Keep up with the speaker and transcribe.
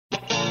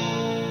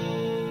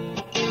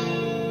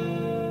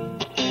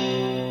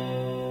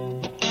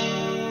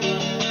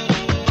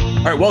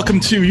All right, welcome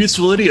to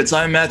Useful Idiots.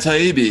 I'm Matt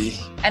Taibbi.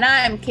 And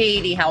I'm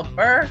Katie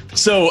Helper.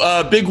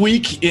 So, big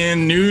week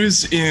in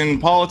news, in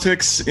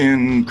politics,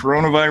 in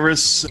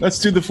coronavirus. Let's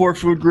do the four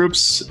food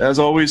groups. As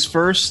always,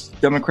 first,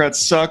 Democrats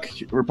suck.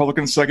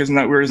 Republicans suck. Isn't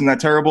that weird? Isn't that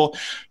terrible?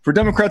 For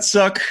Democrats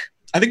suck,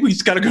 I think we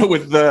just got to go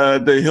with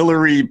the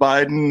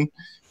Hillary-Biden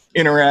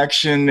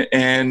interaction.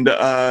 And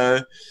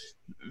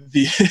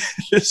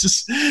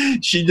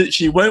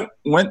she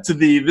went to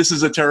the this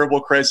is a terrible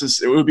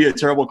crisis. It would be a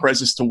terrible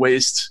crisis to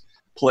waste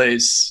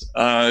place.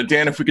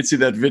 Dan, if we could see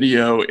that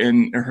video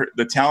in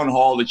the town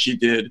hall that she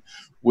did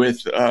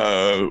with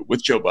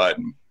Joe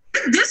Biden.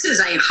 This is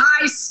a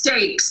high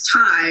stakes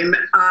time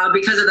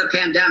because of the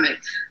pandemic,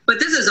 but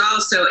this is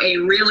also a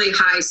really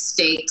high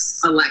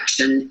stakes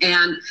election,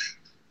 and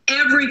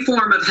every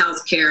form of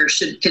health care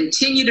should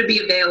continue to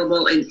be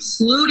available,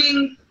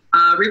 including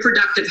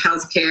reproductive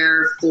health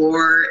care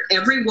for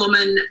every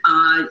woman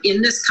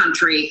in this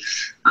country.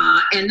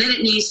 And then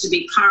it needs to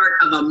be part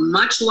of a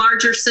much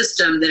larger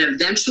system that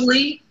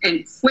eventually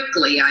and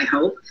quickly, I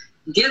hope,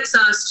 gets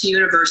us to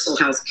universal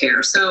health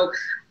care. So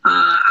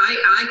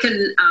I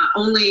can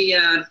only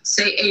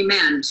say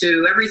amen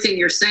to everything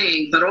you're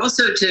saying, but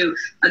also to,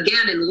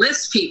 again,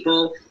 enlist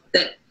people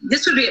that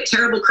this would be a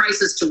terrible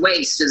crisis to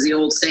waste, as the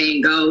old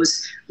saying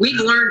goes. We've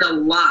learned a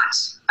lot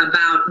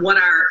about what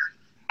our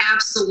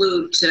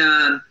absolute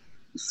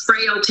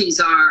frailties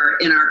are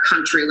in our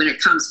country when it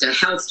comes to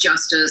health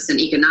justice and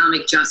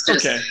economic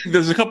justice. Okay,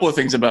 there's a couple of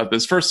things about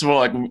this. First of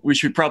all, we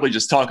should probably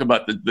just talk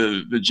about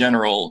the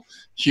general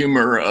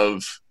humor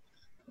of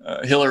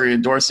Hillary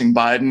endorsing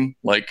Biden,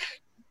 like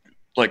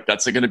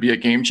that's going to be a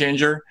game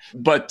changer.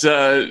 But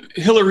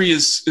Hillary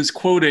is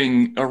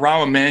quoting a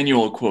Rahm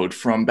Emanuel quote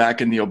from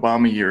back in the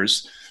Obama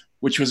years,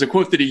 which was a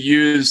quote that he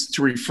used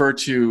to refer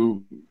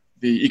to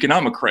the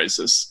economic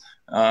crisis.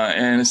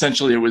 And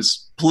essentially it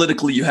was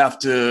politically you have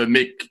to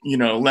make,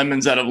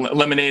 lemonade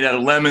out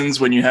of lemons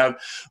when you have,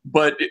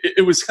 but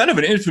it was kind of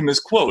an infamous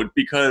quote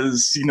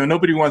because,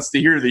 nobody wants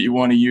to hear that you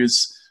want to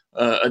use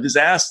a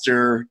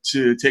disaster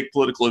to take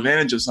political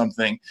advantage of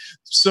something.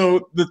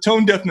 So the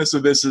tone deafness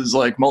of this is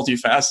like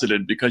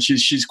multifaceted because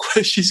she's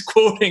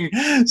quoting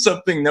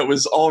something that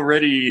was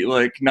already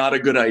like not a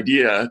good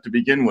idea to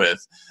begin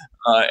with,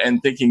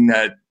 and thinking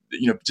that,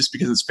 just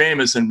because it's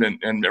famous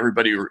and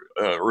everybody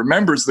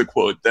remembers the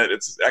quote, that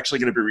it's actually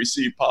going to be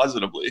received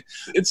positively.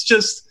 It's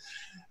just,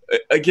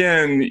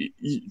 again,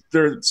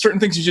 there are certain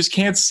things you just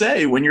can't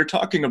say when you're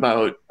talking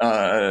about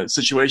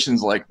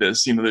situations like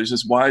this. There's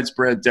just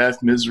widespread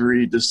death,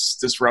 misery,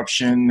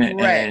 disruption,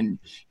 right. And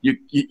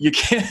you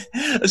can't,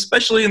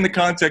 especially in the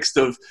context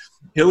of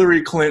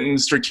Hillary Clinton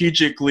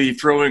strategically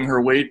throwing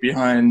her weight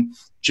behind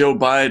Joe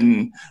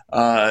Biden.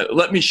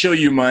 Let me show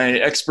you my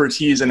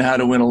expertise in how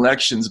to win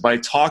elections by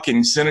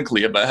talking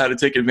cynically about how to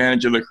take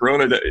advantage of the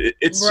corona.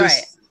 It's right.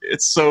 just,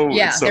 it's so,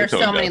 yeah, it's so there's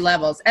so many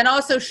levels. And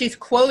also she's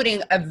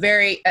quoting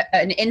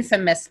an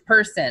infamous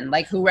person,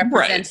 like who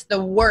represents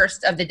the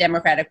worst of the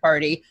Democratic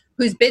Party,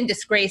 who's been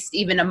disgraced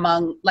even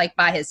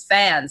by his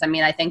fans. I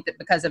mean, I think that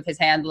because of his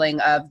handling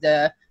of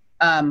the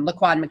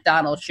Laquan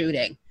McDonald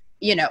shooting.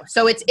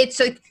 So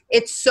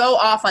it's so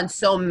off on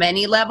so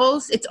many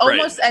levels. It's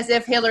almost as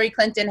if Hillary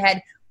Clinton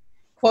had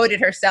quoted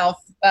herself,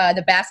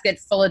 the basket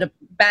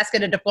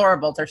of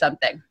deplorables or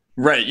something.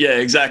 Right. Yeah,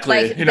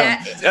 exactly.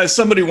 As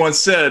somebody once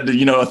said,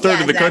 a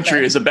third of the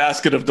country is a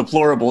basket of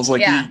deplorables.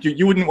 Like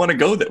you wouldn't want to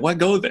go there. Why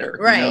go there?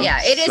 Right. Yeah,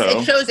 it is. So.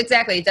 It shows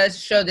exactly. It does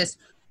show this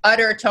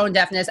utter tone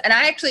deafness. And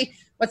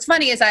what's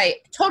funny is I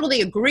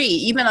totally agree.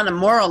 Even on a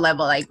moral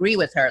level, I agree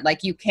with her.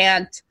 Like you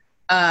can't,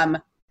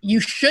 you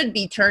should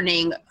be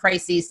turning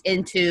crises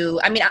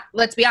into,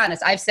 let's be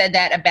honest. I've said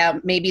that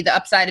about maybe the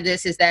upside of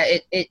this is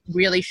that it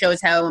really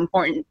shows how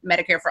important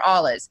Medicare for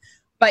all is.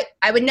 But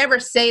I would never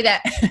say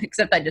that,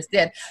 except I just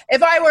did.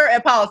 If I were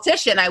a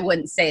politician, I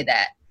wouldn't say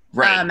that.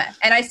 Right.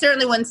 And I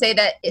certainly wouldn't say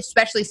that,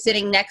 especially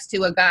sitting next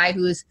to a guy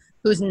who's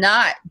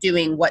not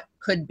doing what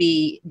could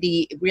be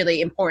the really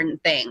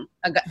important thing.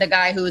 The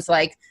guy who's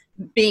like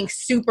being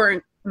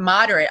super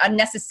moderate,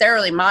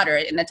 unnecessarily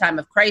moderate in a time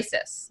of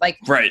crisis. Like,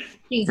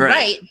 he's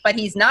right, but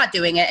he's not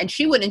doing it, and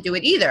she wouldn't do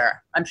it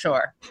either, I'm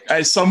sure.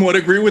 I somewhat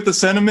agree with the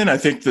sentiment. I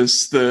think the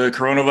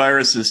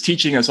coronavirus is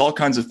teaching us all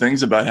kinds of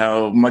things about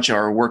how much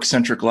our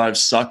work-centric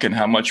lives suck and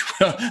how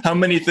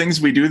many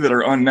things we do that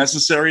are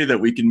unnecessary that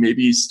we can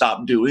maybe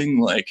stop doing,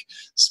 like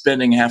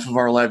spending half of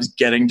our lives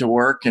getting to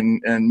work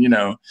and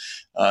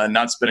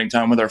not spending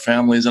time with our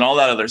families and all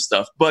that other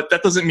stuff. But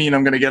that doesn't mean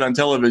I'm going to get on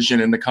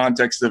television in the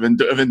context of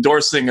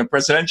endorsing a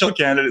presidential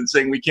candidate and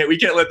saying we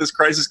can't let this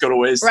crisis go to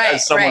waste,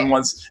 as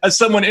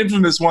someone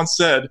infamous once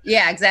said.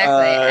 Yeah,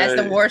 exactly. As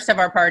the worst of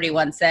our party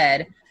once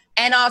said.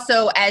 And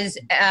also, as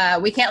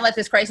we can't let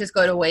this crisis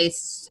go to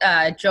waste,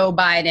 Joe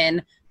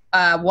Biden,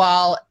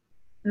 while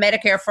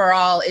Medicare for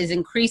all is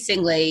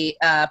increasingly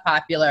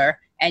popular,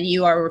 and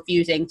you are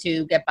refusing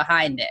to get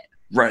behind it.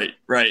 Right.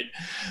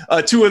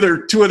 Two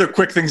other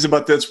quick things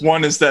about this.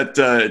 One is that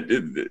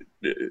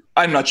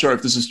I'm not sure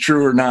if this is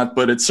true or not,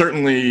 but it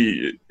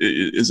certainly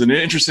is an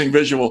interesting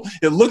visual.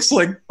 It looks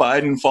like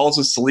Biden falls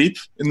asleep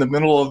in the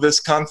middle of this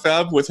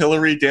confab with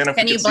Hillary. Dan,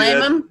 can you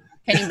blame him?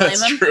 Can you blame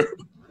him? True.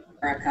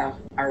 America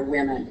are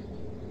women.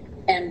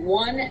 And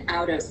 1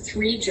 out of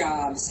 3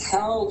 jobs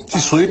held by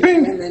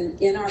women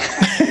in our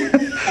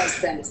country has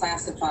been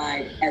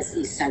classified as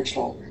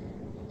essential.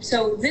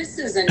 So this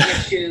is an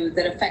issue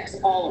that affects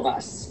all of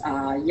us,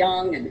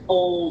 young and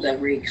old,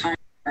 every kind of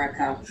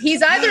America.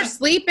 He's either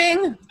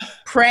sleeping,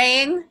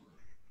 praying,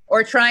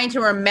 or trying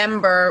to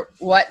remember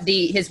what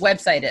his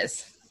website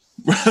is.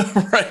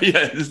 Right,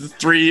 yeah, this is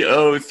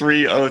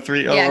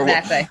 303030. Yeah,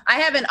 exactly. I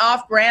have an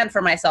off-brand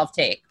for myself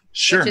take,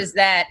 which is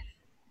that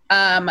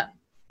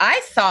I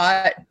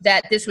thought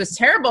that this was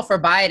terrible for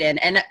Biden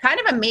and kind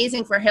of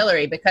amazing for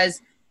Hillary,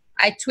 because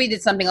I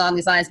tweeted something along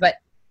these lines, but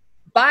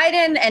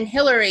Biden and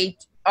Hillary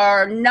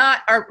are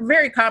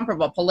very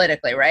comparable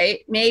politically, right?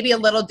 Maybe a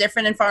little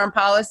different in foreign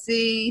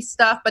policy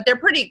stuff, but they're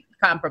pretty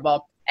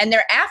comparable. And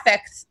their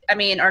affects,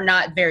 are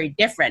not very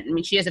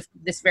different. She has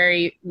this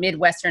very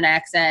Midwestern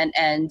accent,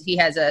 and he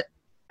has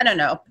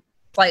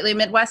slightly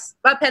Midwest,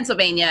 but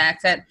Pennsylvania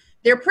accent.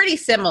 They're pretty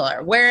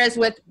similar. Whereas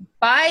with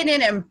Biden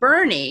and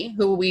Bernie,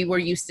 who we were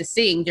used to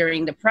seeing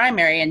during the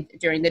primary and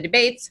during the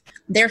debates,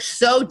 they're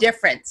so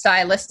different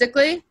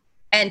stylistically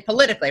and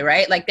politically,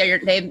 right? Like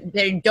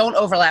they don't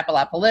overlap a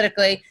lot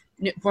politically.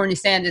 Bernie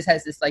Sanders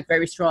has this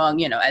very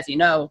strong, as you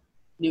know,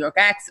 New York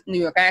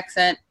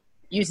accent,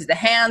 uses the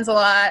hands a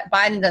lot.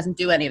 Biden doesn't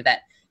do any of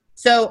that.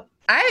 So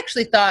I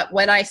actually thought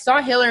when I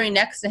saw Hillary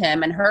next to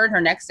him and heard her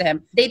next to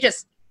him, they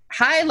just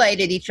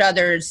highlighted each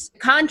other's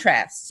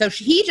contrasts. So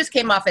he just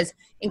came off as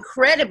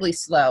incredibly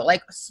slow,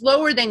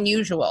 slower than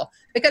usual,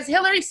 because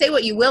Hillary, say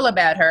what you will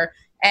about her,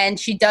 and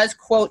she does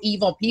quote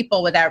evil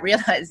people without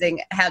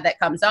realizing how that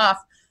comes off.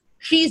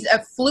 She's a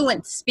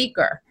fluent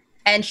speaker,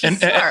 and she's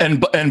smart.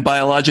 And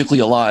biologically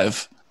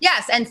alive.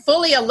 Yes, and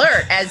fully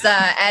alert, as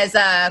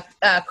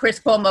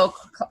Chris Cuomo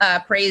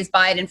praised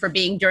Biden for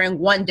being during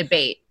one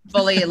debate,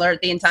 fully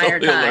alert the entire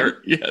time.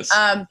 Alert, yes.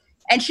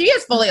 And she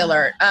is fully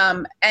alert.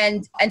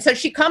 And so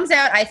she comes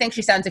out, I think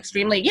she sounds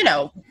extremely,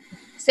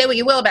 say what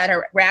you will about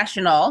her,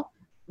 rational,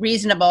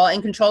 reasonable,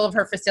 in control of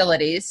her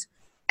facilities.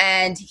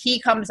 And he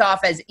comes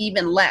off as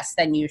even less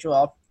than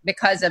usual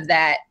because of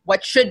that,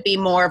 what should be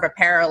more of a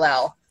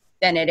parallel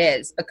than it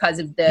is, because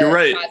of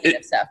the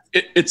positive stuff.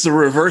 It's a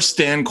reverse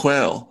Dan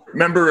Quayle.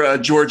 Remember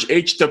George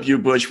H.W.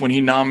 Bush, when he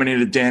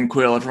nominated Dan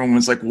Quayle, everyone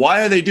was like,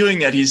 why are they doing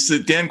that?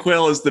 Dan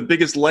Quayle is the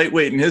biggest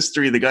lightweight in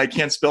history. The guy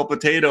can't spell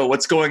potato.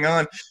 What's going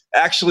on?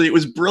 Actually, it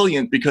was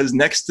brilliant, because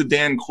next to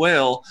Dan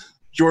Quayle,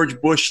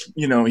 George Bush,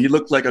 he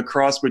looked like a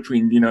cross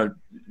between,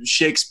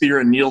 Shakespeare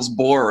and Niels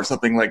Bohr or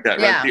something like that,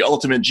 right? Yeah. The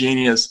ultimate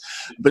genius.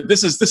 But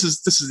this is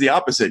the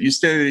opposite. He's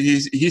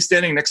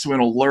standing next to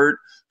an alert,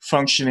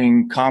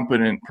 functioning,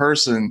 competent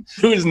person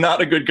who is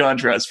not a good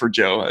contrast for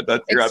Joe.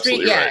 You're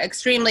absolutely right. Yeah,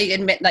 extremely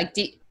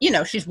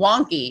she's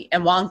wonky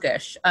and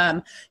wonkish.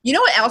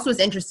 What else was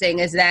interesting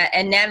is that,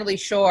 and Natalie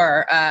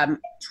Shore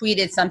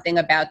tweeted something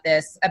about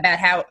this, about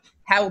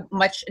how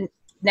much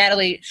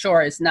Natalie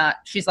Shore is not,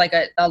 she's like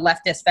a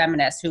leftist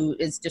feminist who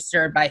is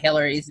disturbed by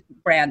Hillary's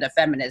brand of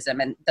feminism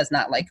and does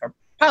not like her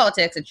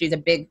politics, and she's a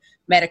big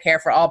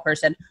Medicare for all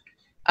person.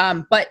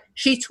 But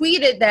she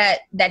tweeted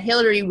that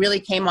Hillary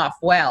really came off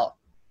well.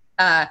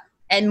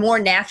 And more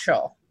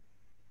natural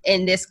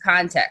in this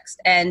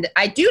context. And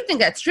I do think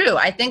that's true.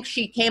 I think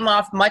she came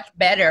off much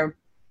better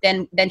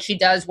than she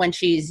does when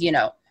she's,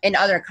 in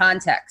other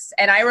contexts.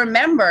 And I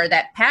remember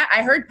that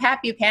I heard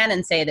Pat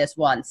Buchanan say this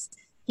once.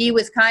 He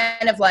was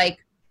kind of like,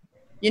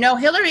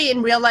 Hillary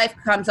in real life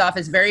comes off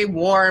as very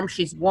warm.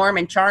 She's warm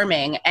and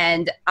charming.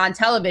 And on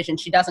television,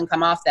 she doesn't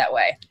come off that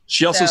way.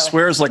 She also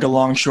swears like a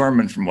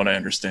longshoreman, from what I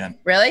understand.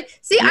 Really?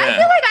 See, yeah. I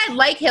feel like I'd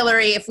like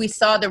Hillary if we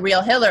saw the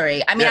real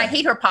Hillary. I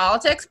hate her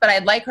politics, but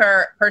I'd like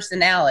her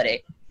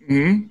personality.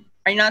 Mm-hmm.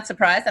 Are you not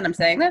surprised that I'm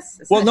saying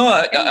this? Well,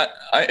 no,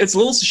 it's a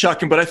little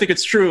shocking, but I think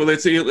it's true.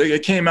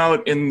 It came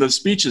out in the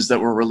speeches that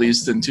were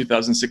released in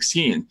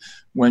 2016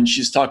 when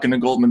she's talking to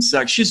Goldman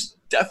Sachs. She's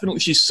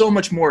so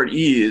much more at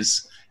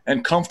ease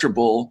and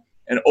comfortable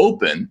and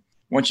open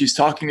when she's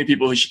talking to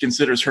people who she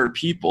considers her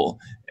people.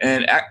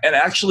 And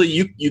actually,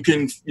 you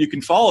can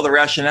follow the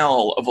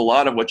rationale of a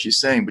lot of what she's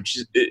saying, but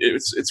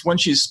it's when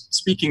she's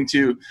speaking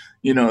to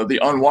the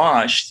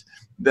unwashed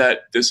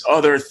that this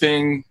other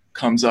thing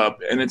comes up,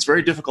 and it's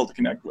very difficult to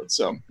connect with.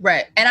 So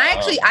right, and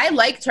I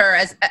liked her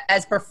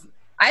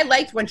I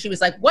liked when she was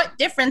like, "What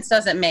difference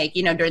does it make?"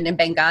 During the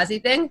Benghazi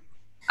thing.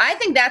 I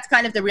think that's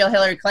kind of the real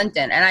Hillary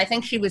Clinton, and I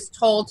think she was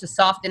told to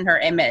soften her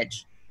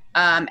image.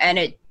 And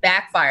it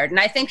backfired. And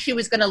I think she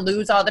was going to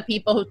lose all the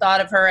people who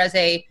thought of her as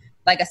a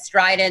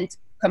strident,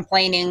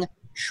 complaining,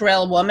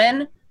 shrill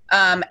woman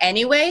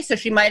anyway. So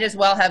she might as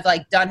well have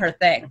done her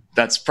thing.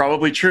 That's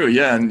probably true.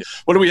 Yeah. And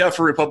what do we have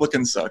for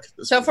Republican Suck?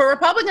 So for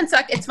Republican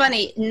Suck, it's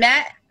funny.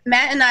 Matt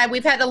and I,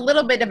 we've had a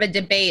little bit of a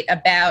debate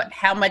about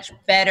how much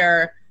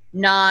better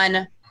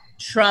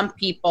non-Trump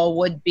people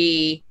would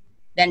be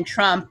than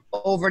Trump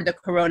over the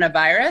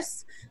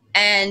coronavirus.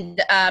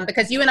 And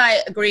because you and I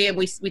agree, and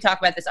we talk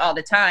about this all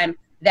the time,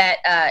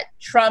 that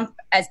Trump,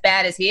 as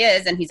bad as he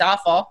is, and he's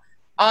awful,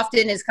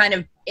 often is kind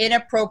of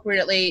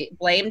inappropriately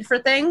blamed for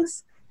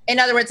things. In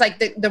other words, like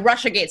the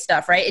Russiagate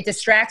stuff, right? It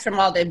distracts from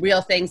all the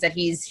real things that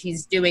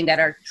he's doing that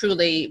are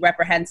truly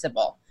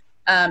reprehensible.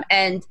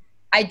 And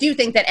I do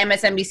think that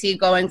MSNBC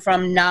going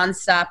from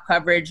nonstop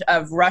coverage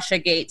of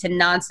Russiagate to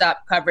nonstop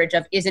coverage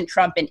of isn't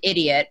Trump an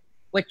idiot,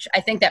 which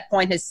I think that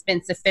point has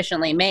been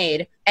sufficiently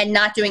made, and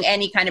not doing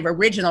any kind of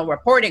original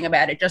reporting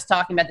about it, just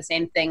talking about the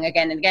same thing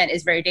again and again,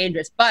 is very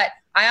dangerous. But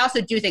I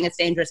also do think it's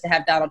dangerous to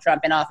have Donald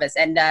Trump in office.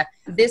 And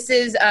this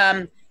is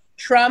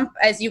Trump,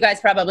 as you guys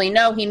probably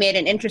know, he made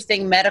an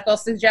interesting medical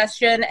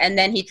suggestion, and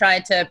then he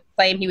tried to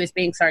claim he was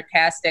being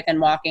sarcastic and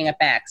walking it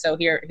back. So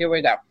here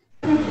we go.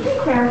 Can you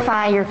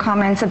clarify your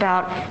comments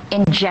about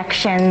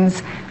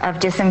injections of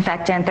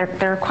disinfectant?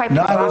 They're quite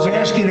No, I was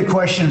asking a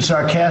question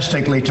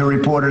sarcastically to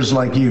reporters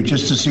like you,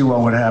 just to see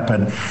what would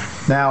happen.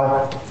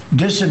 Now,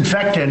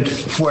 disinfectant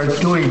for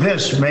doing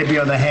this, maybe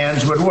on the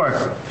hands, would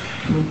work.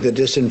 The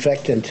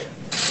disinfectant,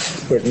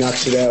 where it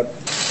knocks it out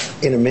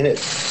in a minute,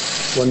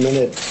 1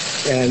 minute.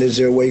 And is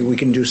there a way we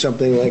can do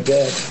something like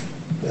that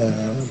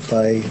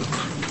by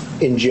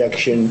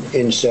injection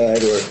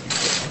inside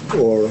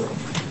or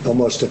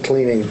almost a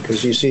cleaning?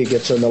 Because you see it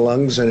gets on the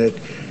lungs and it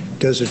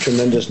does a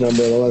tremendous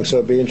number of the lungs. So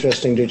it'd be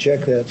interesting to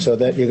check that. So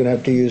that you're going to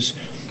have to use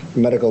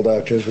medical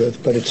doctors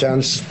with. But it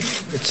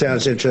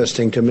sounds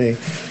interesting to me.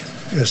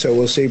 So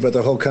we'll see. But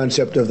the whole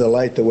concept of the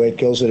light, the way it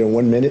kills it in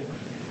 1 minute,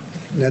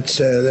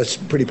 that's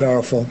pretty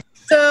powerful.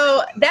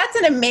 So that's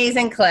an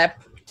amazing clip.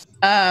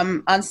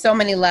 On so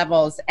many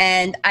levels.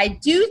 And I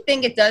do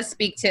think it does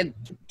speak to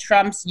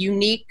Trump's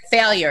unique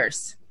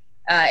failures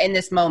in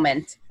this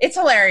moment. It's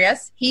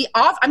hilarious.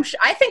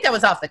 I think that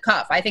was off the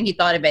cuff. I think he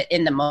thought of it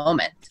in the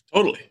moment.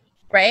 Totally.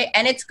 Right?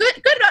 And it's good.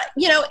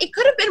 It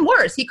could have been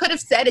worse. He could have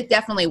said it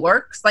definitely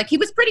works. Like, he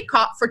was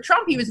for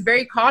Trump, he was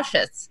very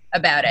cautious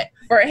about it.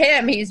 For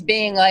him, he's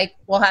being like,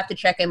 we'll have to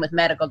check in with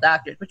medical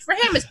doctors, which for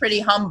him is pretty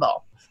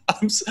humble.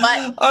 I'm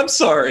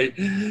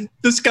sorry.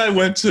 This guy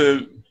went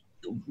to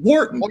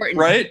Wharton,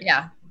 right?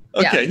 Yeah.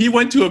 Okay, he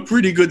went to a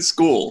pretty good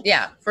school.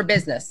 Yeah, for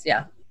business,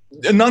 yeah.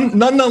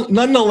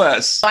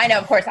 Nonetheless. I know,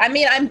 of course. I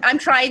mean, I'm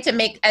trying to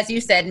make, as you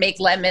said, make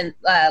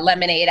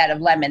lemonade out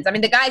of lemons. I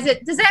mean, the guy's a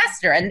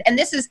disaster. And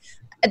this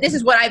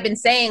is what I've been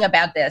saying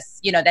about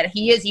this, that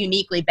he is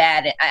uniquely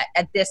bad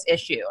at this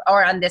issue,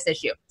 or on this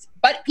issue.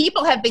 But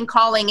people have been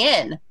calling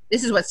in.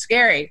 This is what's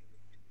scary.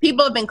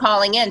 People have been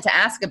calling in to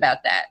ask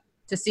about that,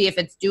 to see if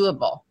it's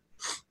doable.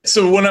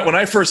 So when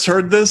I first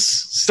heard this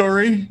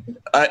story,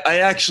 I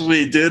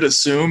actually did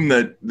assume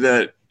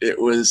that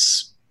it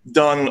was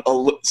done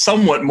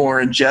somewhat more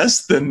in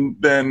jest than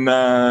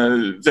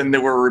they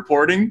were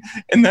reporting.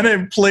 And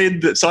then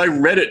so I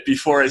read it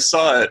before I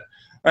saw it.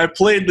 I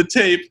played the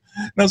tape,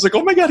 and I was like,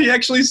 oh my God, he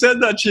actually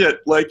said that shit.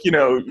 Like,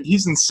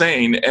 he's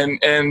insane.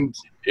 And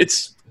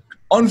it's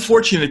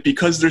unfortunate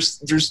because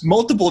there's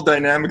multiple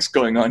dynamics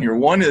going on here.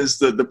 One is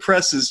the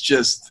press is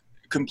just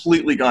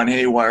completely gone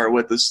haywire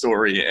with the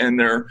story, and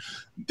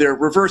they're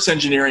reverse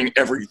engineering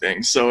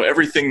everything. So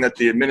everything that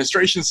the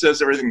administration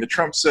says, everything that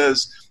Trump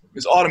says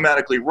is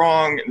automatically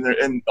wrong,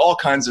 and all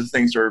kinds of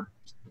things are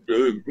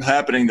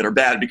happening that are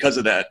bad because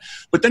of that.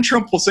 But then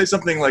Trump will say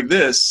something like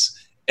this,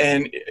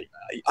 and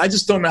I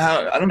just don't know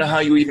how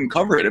you even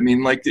cover it. I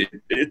mean, like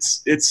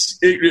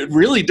it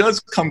really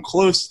does come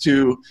close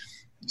to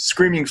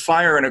screaming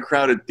fire in a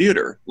crowded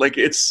theater. Like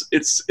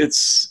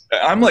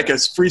I'm like a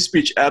free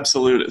speech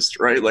absolutist,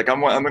 right? Like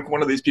I'm like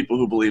one of these people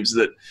who believes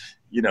that,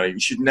 you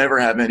should never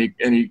have any,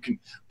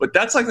 but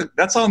that's on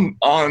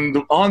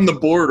the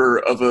border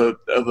of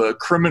a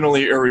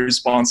criminally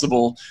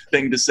irresponsible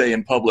thing to say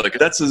in public.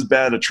 That's as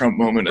bad a Trump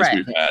moment as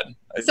we've had.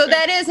 I think.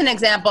 That is an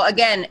example.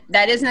 Again,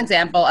 that is an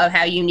example of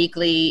how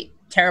uniquely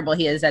terrible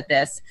he is at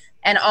this.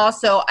 And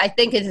also, I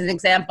think it's an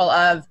example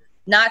of,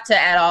 not to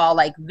at all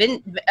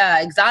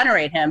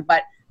exonerate him,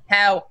 but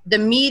how the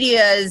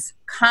media's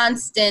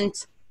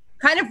constant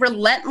kind of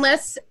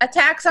relentless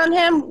attacks on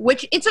him,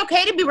 which it's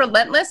okay to be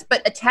relentless,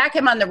 but attack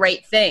him on the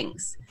right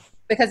things.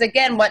 Because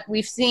again, what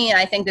we've seen,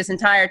 I think, this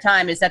entire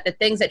time is that the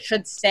things that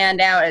should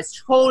stand out as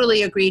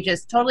totally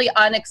egregious, totally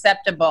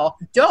unacceptable,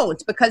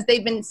 don't, because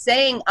they've been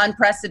saying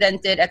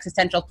unprecedented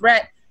existential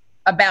threat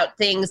about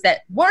things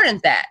that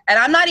weren't that. And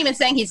I'm not even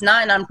saying he's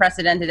not an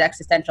unprecedented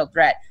existential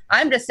threat.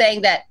 I'm just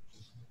saying that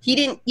he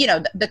didn't,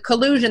 the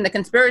collusion, the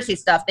conspiracy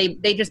stuff,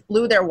 they just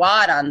blew their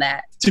wad on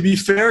that. To be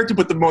fair, to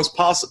put the most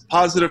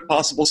positive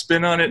possible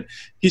spin on it,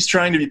 he's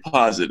trying to be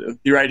positive.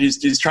 You're right.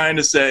 He's trying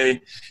to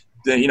say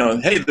that,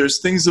 hey, there's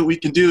things that we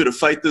can do to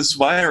fight this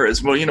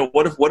virus. Well,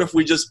 what if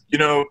we just,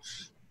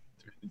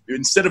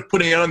 instead of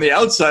putting it on the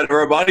outside of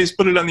our bodies,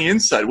 put it on the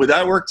inside? Would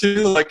that work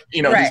too? Like,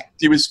 right.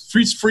 he was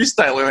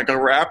freestyling like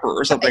a rapper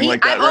or something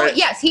like that, right?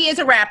 Yes, he is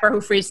a rapper who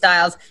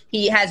freestyles.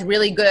 He has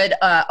really good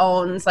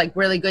owns, like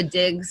really good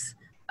digs.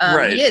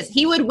 Right.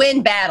 He would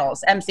win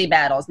battles, MC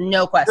battles,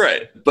 no question.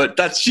 Right, but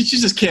you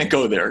just can't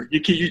go there.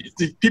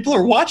 People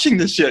are watching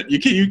this shit.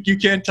 You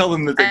can't tell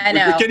them that they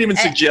can't even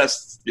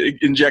suggest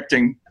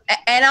injecting.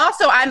 And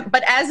also,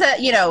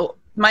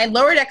 my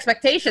lowered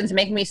expectations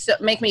make me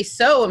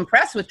so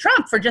impressed with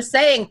Trump for just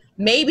saying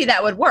maybe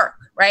that would work,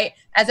 right?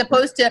 As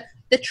opposed to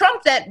the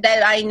Trump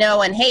that I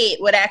know and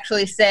hate would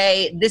actually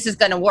say this is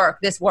going to work.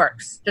 This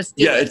works. Just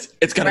do it.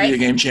 It's going to be a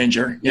game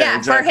changer. Yeah,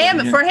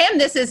 exactly. For him,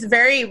 this is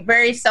very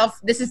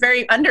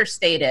very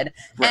understated.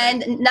 Right.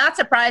 And not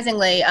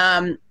surprisingly,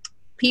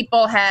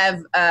 people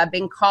have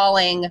been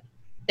calling.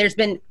 There's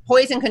been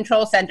Poison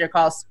Control Center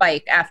called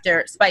spiked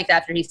after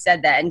he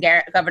said that, and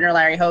Governor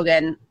Larry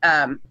Hogan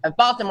of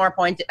Baltimore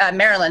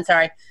Maryland,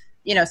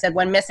 said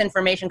when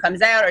misinformation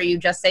comes out or you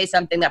just say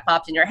something that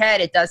pops in your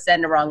head, it does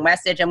send a wrong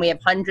message. And we have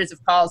hundreds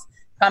of calls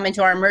come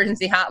into our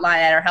emergency hotline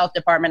at our health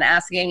department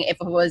asking if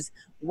it was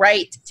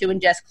right to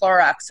ingest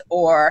Clorox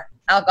or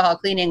alcohol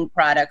cleaning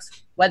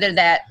products, whether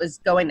that was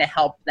going to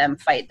help them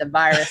fight the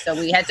virus. So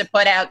we had to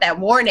put out that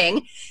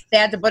warning. They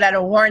had to put out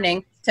a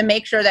warning to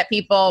make sure that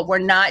people were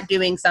not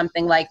doing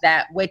something like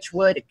that, which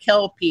would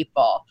kill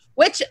people.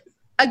 Which,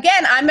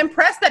 again, I'm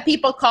impressed that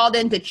people called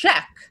in to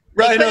check.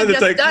 Right, they could have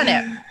just done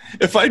it.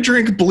 If I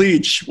drink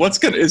bleach,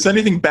 is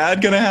anything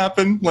bad going to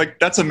happen? Like,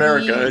 that's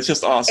America. It's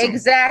just awesome.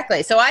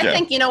 Exactly. So I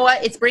think, you know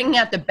what? It's bringing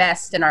out the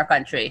best in our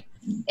country.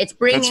 It's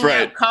bringing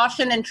out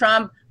caution in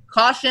Trump,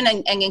 caution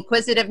and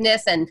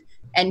inquisitiveness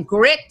and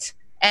grit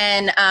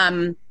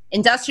and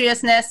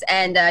industriousness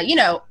and,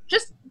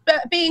 just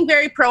being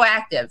very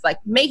proactive, like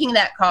making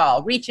that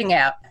call, reaching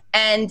out.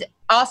 And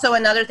also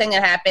another thing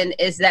that happened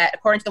is that,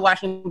 according to the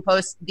Washington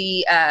Post,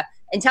 the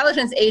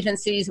intelligence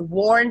agencies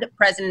warned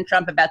President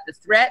Trump about the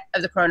threat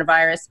of the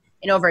coronavirus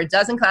in over a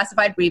dozen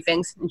classified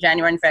briefings in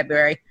January and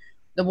February.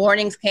 The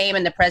warnings came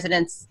in the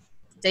president's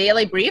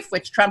daily brief,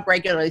 which Trump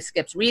regularly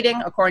skips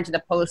reading, according to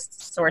the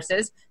Post's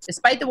sources.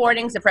 Despite the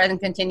warnings, the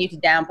president continued to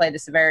downplay the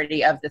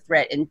severity of the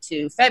threat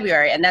into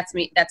February. And that's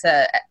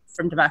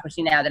from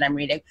Democracy Now! That I'm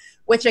reading,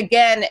 which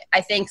again,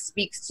 I think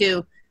speaks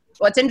to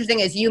what's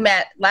interesting is you,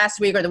 Matt, last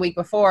week or the week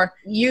before,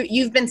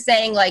 you've been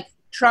saying like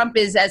Trump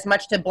is as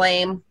much to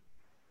blame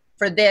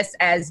for this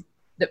as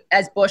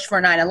Bush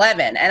for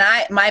 9/11.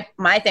 And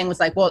my thing was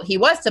like, well, he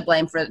was to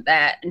blame for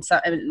that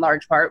in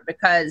large part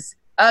because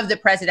of the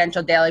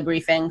presidential daily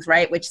briefings,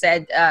 right, which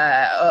said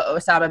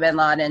Osama bin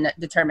Laden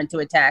determined to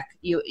attack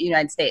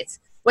United States,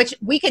 which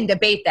we can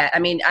debate that. I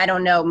mean, I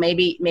don't know,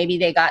 maybe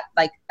they got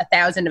like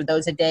 1,000 of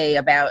those a day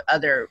about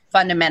other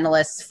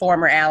fundamentalists,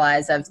 former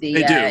allies of the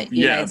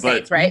United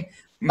States, right?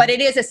 But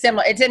it is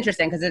it's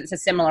interesting because it's a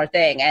similar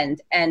thing.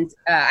 And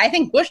I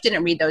think Bush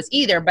didn't read those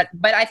either. But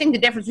I think the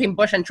difference between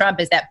Bush and Trump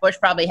is that Bush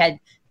probably had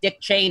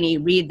Dick Cheney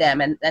read them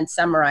and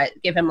summarize,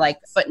 give him like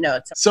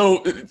footnotes.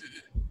 So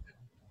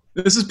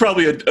this is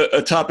probably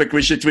a topic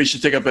we should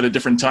take up at a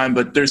different time,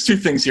 but there's two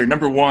things here.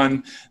 Number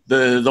one,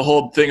 the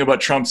whole thing about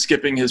Trump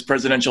skipping his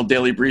presidential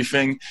daily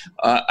briefing.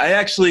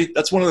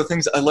 That's one of the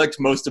things I liked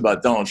most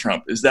about Donald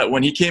Trump is that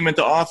when he came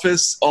into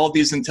office, all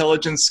these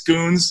intelligence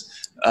goons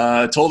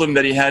told him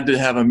that he had to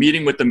have a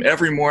meeting with them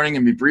every morning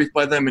and be briefed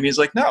by them. And he's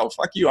like, no,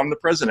 fuck you. I'm the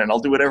president. I'll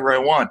do whatever I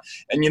want.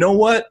 And you know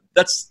what?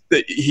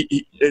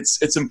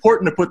 It's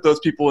important to put those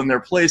people in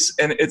their place.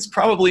 And it's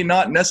probably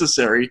not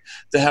necessary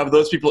to have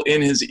those people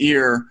in his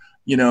ear,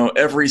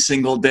 every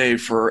single day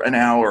for an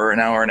hour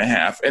and a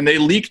half. And they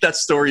leaked that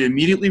story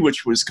immediately,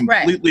 which was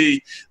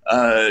completely,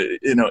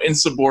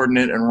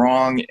 insubordinate and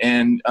wrong.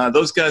 And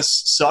those guys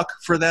suck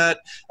for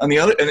that. And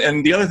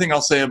the other thing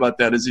I'll say about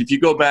that is if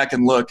you go back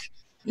and look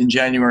in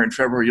January and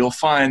February, you'll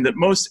find that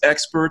most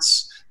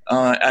experts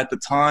at the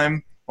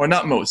time, or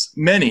not most,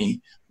 many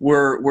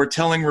were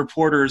telling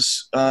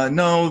reporters,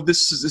 no,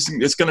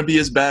 it's going to be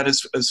as bad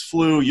as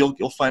flu.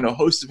 You'll find a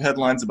host of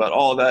headlines about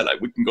all of that.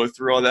 We can go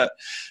through all that.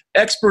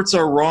 Experts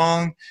are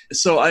wrong.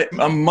 So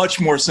I'm much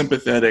more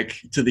sympathetic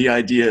to the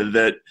idea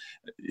that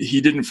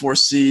he didn't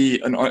foresee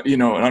an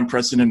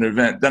unprecedented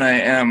event than I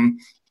am,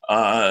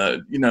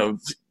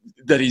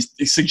 that he's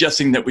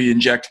suggesting that we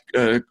inject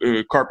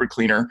carpet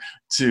cleaner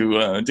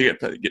to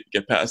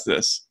get past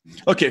this.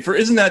 Okay,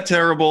 isn't that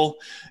terrible?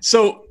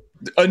 So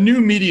a new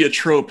media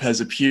trope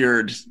has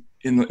appeared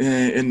in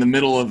the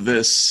middle of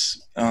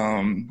this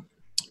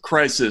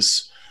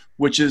crisis,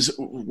 which is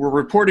we're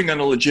reporting on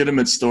a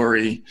legitimate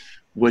story,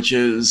 which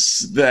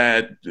is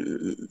that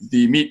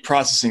the meat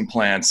processing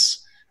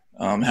plants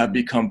have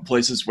become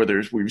places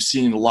where we've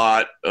seen a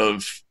lot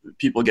of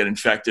people get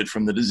infected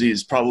from the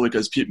disease, probably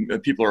because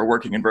people are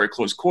working in very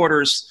close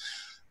quarters.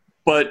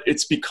 But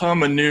it's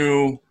become a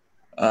new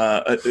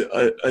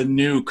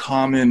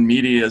common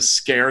media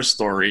scare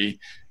story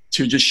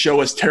to just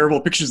show us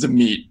terrible pictures of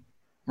meat,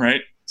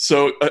 right?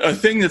 So a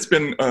thing that's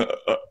been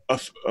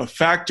a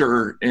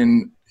factor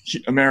in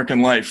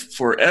American life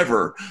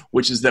forever,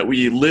 which is that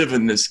we live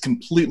in this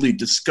completely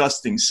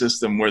disgusting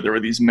system where there are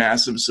these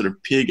massive sort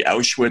of pig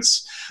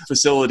Auschwitz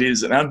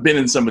facilities. And I've been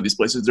in some of these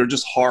places. They're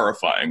just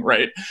horrifying,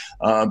 right?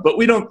 But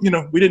we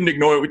didn't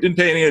ignore it. We didn't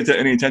pay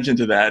any attention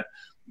to that.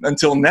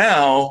 until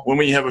now, when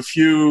we have a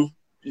few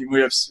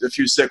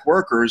sick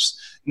workers,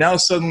 now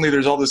suddenly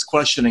there's all this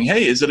questioning,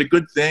 hey, is it a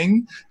good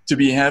thing to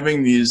be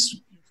having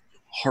these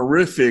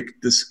horrific,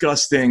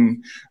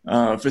 disgusting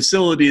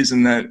facilities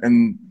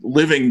and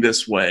living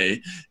this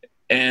way?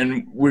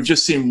 And we've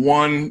just seen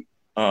one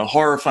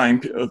horrifying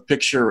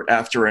picture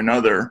after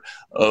another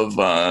of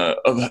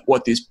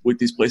what these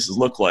places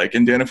look like.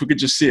 And Dan, if we could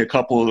just see a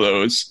couple of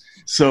those.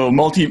 So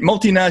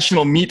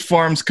multinational meat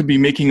farms could be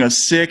making us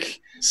sick.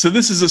 So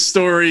this is a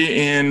story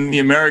in the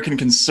American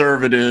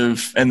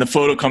Conservative, and the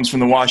photo comes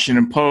from the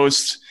Washington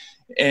Post.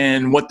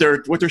 And what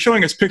they're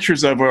showing us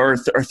pictures of are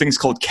things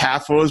called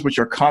CAFOs, which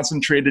are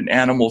concentrated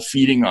animal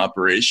feeding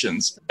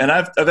operations. And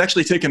I've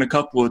actually taken a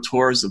couple of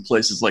tours of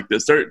places like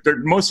this. They're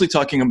mostly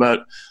talking about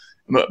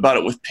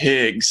it with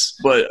pigs,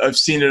 but I've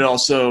seen it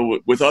also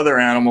with other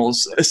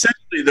animals.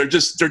 Essentially, they're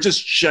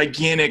just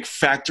gigantic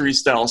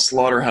factory-style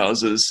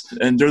slaughterhouses,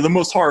 and they're the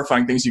most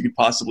horrifying things you could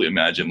possibly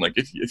imagine. Like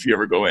if you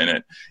ever go in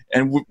it,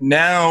 and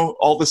now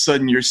all of a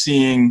sudden you're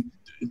seeing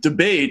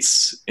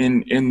debates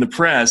in the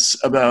press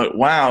about,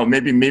 wow,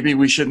 maybe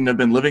we shouldn't have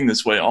been living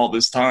this way all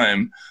this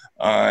time.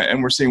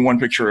 And we're seeing one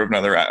picture of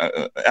another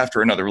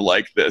after another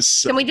like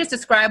this. Can we just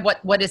describe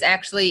what is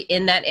actually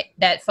in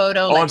that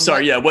photo? Oh, I'm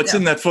sorry. Yeah, what's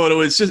in that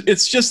photo is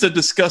it's just a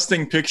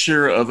disgusting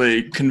picture of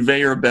a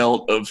conveyor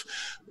belt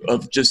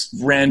of just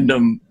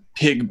random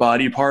pig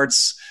body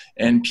parts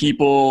and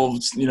people.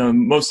 You know,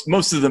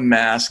 most of them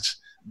masked.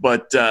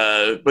 But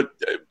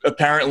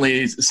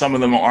apparently some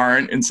of them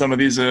aren't in some of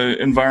these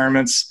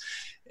environments,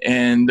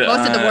 and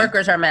most of the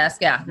workers are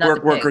masked. Yeah,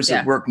 workers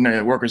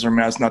are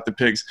masked, not the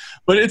pigs.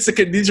 But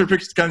these are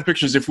kind of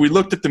pictures. If we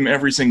looked at them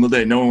every single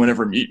day, no one would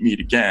ever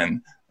meet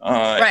again.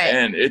 Right.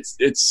 And it's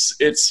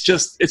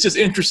just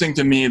interesting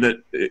to me that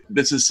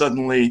this is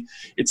suddenly,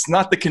 it's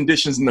not the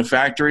conditions in the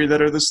factory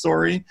that are the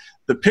story.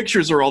 The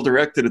pictures are all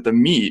directed at the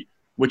meat,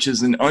 which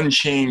is an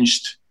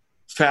unchanged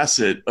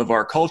facet of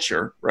our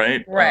culture,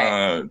 right?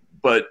 Right.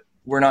 But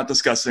we're not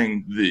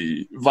discussing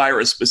the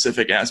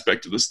virus-specific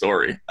aspect of the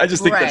story. I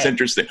just think that's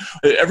interesting.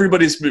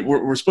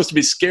 We're supposed to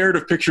be scared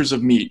of pictures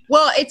of meat.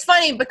 Well, it's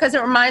funny because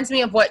it reminds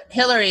me of what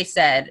Hillary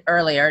said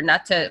earlier,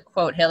 not to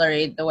quote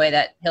Hillary the way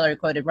that Hillary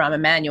quoted Rahm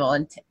Emanuel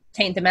and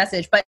taint the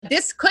message, but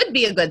this could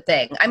be a good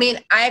thing. I mean,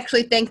 I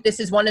actually think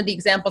this is one of the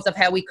examples of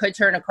how we could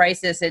turn a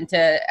crisis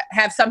into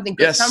have something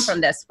good come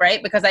from this,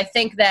 right? Because I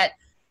think that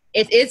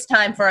it is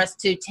time for us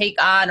to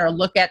take on or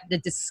look at the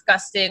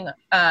disgusting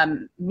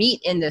meat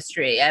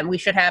industry. And we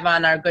should have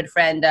on our good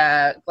friend,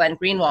 Glenn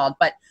Greenwald.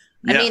 But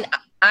I mean,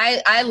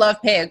 I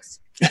love pigs.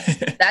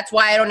 That's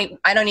why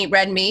I don't eat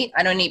red meat.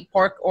 I don't eat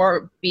pork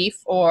or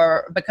beef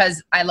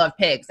because I love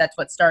pigs. That's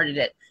what started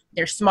it.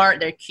 They're smart.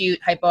 They're cute,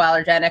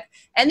 hypoallergenic.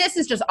 And this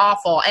is just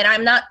awful. And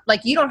I'm not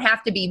you don't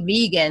have to be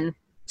vegan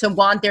to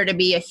want there to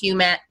be a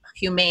humane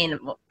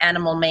I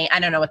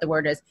don't know what the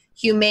word is,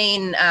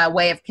 humane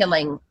way of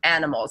killing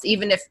animals,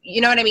 even if,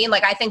 you know what I mean?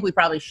 I think we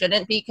probably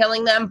shouldn't be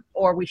killing them,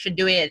 or we should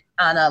do it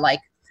on a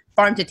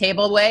farm to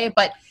table way.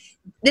 But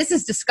this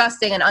is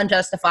disgusting and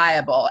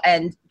unjustifiable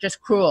and just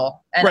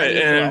cruel. And right.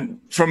 And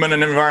from an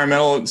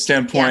environmental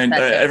standpoint,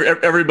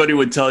 everybody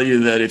would tell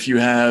you that if you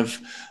have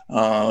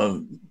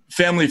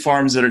family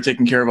farms that are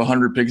taking care of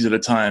 100 pigs at a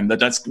time,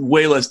 that's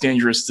way less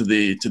dangerous to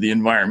the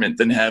environment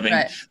than having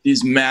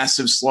these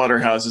massive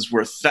slaughterhouses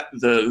where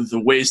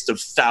the waste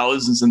of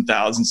thousands and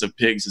thousands of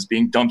pigs is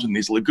being dumped in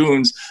these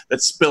lagoons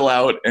that spill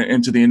out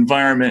into the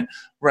environment,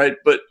 right?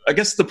 But I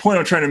guess the point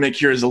I'm trying to make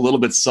here is a little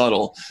bit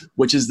subtle,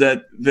 which is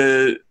that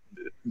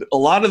a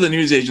lot of the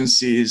news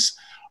agencies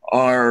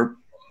are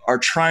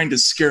trying to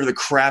scare the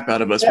crap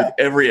out of us with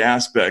every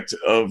aspect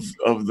of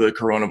the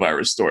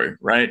coronavirus story,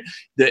 right?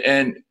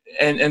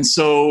 And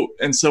so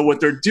what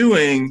they're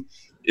doing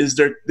is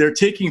they're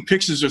taking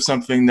pictures of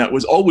something that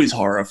was always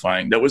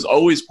horrifying, that was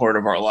always part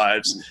of our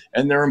lives,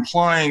 and they're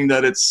implying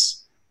that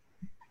it's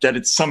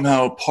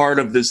somehow part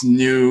of this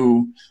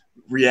new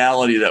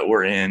reality that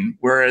we're in,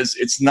 whereas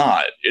it's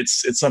not.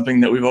 It's something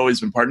that we've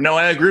always been part of. No,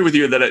 I agree with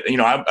you that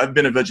I've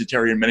been a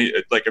vegetarian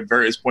at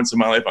various points in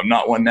my life. I'm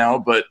not one now,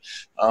 but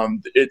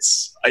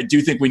I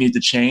do think we need to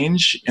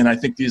change, and I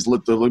think the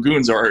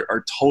lagoons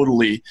are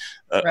totally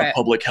a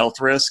public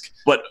health risk.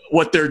 But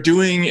what they're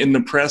doing in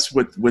the press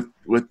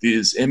with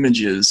these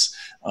images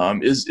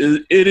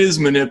is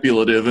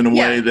manipulative in a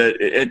way that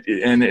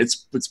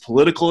it's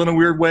political in a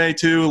weird way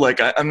too.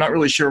 I'm not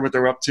really sure what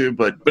they're up to,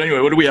 but anyway,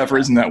 what do we have for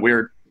Isn't That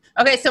Weird?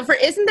 Okay, so for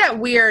Isn't That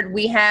Weird,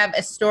 we have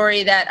a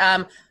story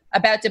that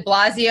about de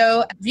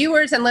Blasio.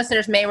 Viewers and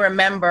listeners may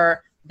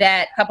remember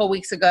that a couple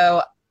weeks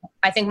ago,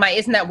 I think my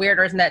Isn't That Weird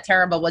or Isn't That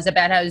Terrible was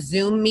about how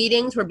Zoom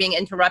meetings were being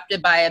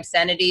interrupted by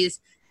obscenities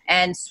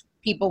and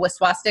people with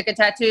swastika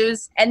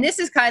tattoos. And this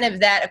is kind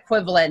of that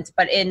equivalent,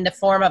 but in the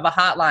form of a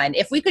hotline.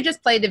 If we could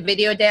just play the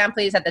video down,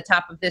 please, at the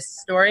top of this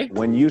story.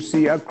 When you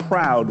see a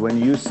crowd,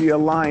 when you see a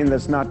line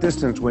that's not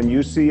distanced, when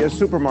you see a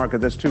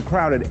supermarket that's too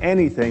crowded,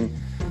 anything,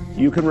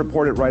 you can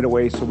report it right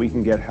away so we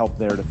can get help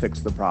there to fix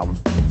the problem.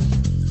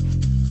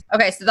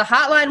 Okay, so the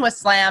hotline was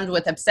slammed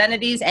with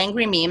obscenities,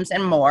 angry memes,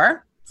 and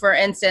more for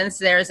instance,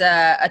 there's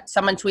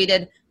someone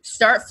tweeted,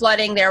 "Start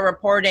flooding their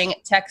reporting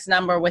text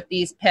number with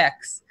these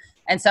pics."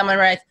 And someone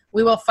writes,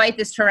 "We will fight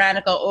this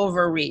tyrannical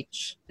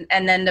overreach."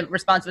 And then the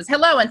response was,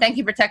 "Hello, and thank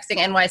you for texting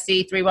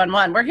NYC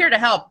 311. We're here to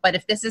help, but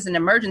if this is an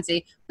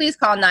emergency, please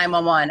call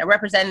 911. A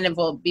representative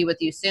will be with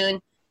you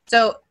soon."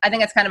 So I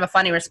think it's kind of a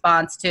funny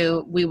response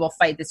to "we will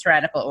fight this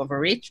tyrannical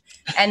overreach."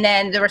 And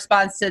then the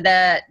response to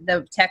the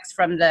text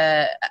from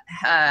the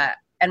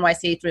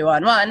NYC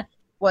 311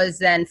 was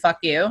then "fuck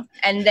you."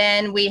 And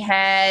then we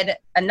had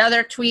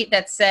another tweet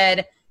that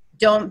said,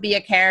 "Don't be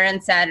a Karen,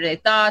 Saturday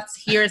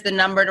Thoughts. Here's the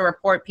number to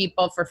report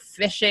people for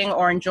fishing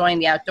or enjoying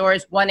the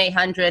outdoors,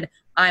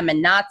 1-800-I'm a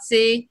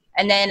Nazi."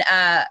 And then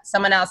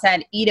someone else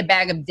had "eat a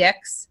bag of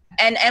dicks."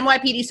 And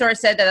NYPD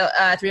source said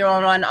that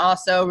 311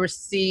 also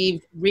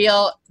received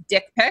real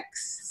dick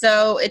pics.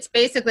 So it's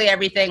basically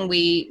everything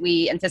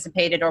we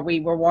anticipated or we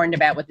were warned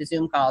about with the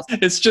Zoom calls.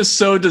 It's just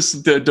so de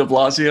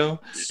Blasio.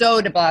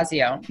 So de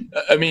Blasio.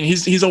 I mean,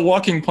 he's a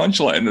walking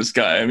punchline, this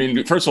guy. I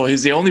mean, first of all,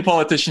 he's the only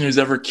politician who's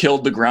ever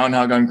killed the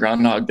groundhog on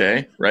Groundhog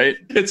Day, right?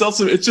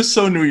 It's just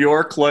so New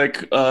York,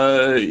 like,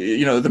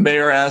 the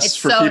mayor asks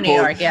for people, New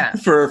York, yeah.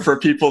 for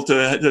people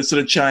to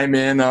sort of chime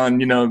in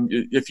on,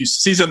 if you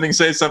see something,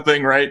 say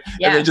something, right?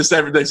 Yeah. And they just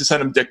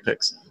send him dick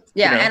pics.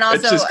 Yeah, and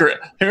also, it's just great.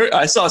 Here,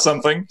 I saw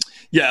something.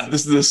 Yeah,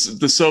 this is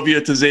the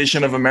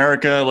Sovietization of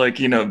America. Like,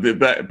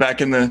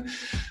 back in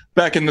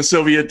the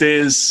Soviet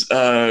days,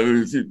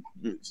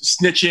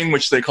 snitching,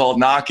 which they called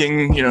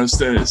knocking,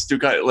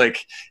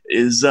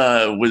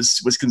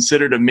 was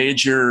considered a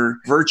major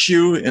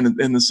virtue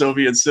in the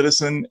Soviet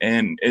citizen,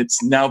 and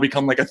it's now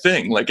become like a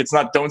thing. Like, it's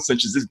not don't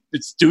snitch,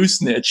 it's do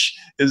snitch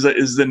is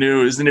the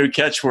new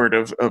catchword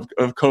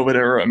of COVID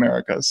era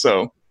America.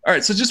 So. All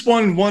right, so just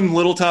one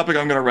little topic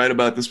I'm going to write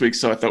about this week,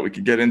 so I thought we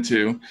could get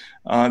into.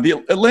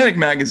 The Atlantic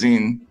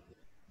magazine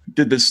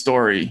did this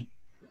story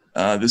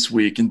this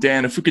week, and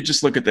Dan, if we could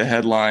just look at the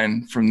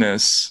headline from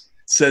this.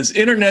 It says,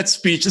 "Internet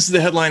speech." This is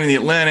the headline in the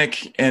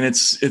Atlantic, and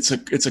it's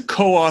a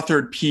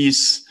co-authored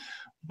piece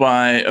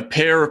by a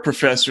pair of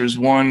professors,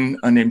 one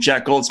named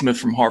Jack Goldsmith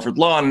from Harvard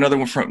Law, and another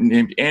one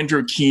named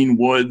Andrew Keen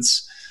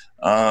Woods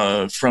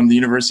from the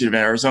University of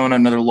Arizona,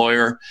 another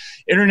lawyer.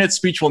 "Internet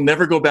speech will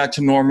never go back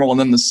to normal." And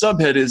then the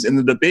subhead is, "In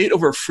the debate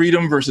over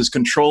freedom versus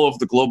control of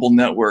the global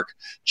network,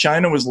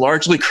 China was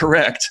largely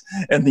correct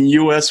and the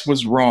US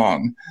was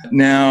wrong."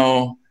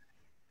 Now,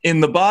 in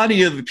the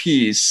body of the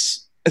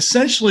piece,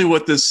 essentially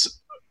what this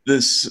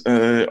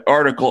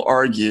article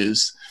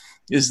argues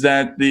is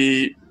that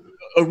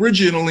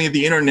originally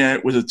the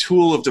internet was a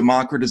tool of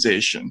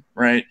democratization,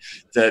 right?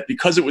 That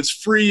because it was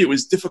free, it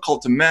was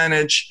difficult to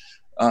manage.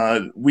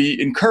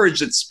 We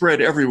encouraged its spread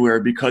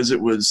everywhere because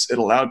it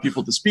allowed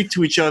people to speak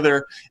to each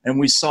other, and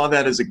we saw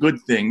that as a good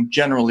thing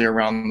generally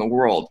around the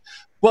world.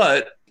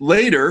 But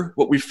later,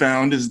 what we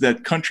found is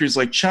that countries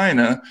like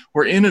China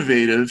were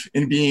innovative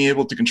in being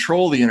able to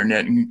control the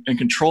internet and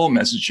control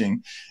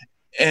messaging.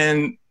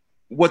 And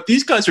what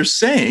these guys are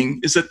saying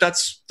is that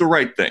that's the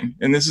right thing.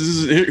 And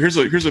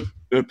here's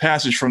a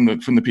passage from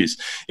the piece.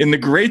 "In the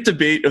great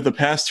debate of the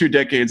past 2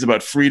 decades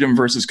about freedom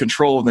versus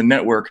control of the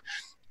network,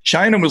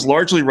 China was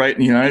largely right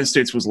and the United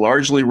States was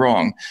largely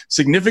wrong.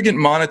 Significant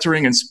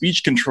monitoring and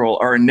speech control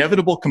are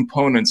inevitable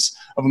components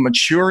of a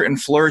mature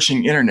and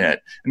flourishing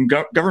internet, and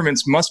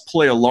governments must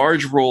play a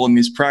large role in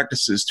these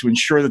practices to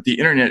ensure that the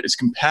internet is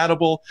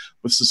compatible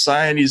with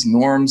society's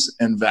norms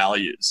and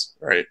values."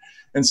 Right?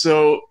 And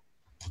so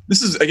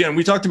this is, again,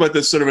 we talked about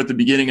this sort of at the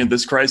beginning of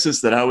this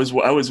crisis, that I was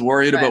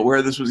worried about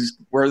where this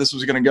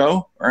was going to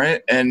go. All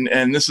right,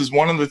 and this is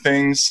one of the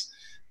things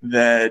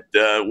that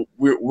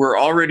we're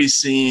already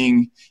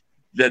seeing,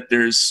 that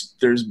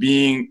there's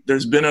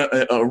been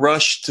a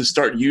rush to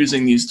start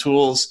using these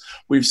tools.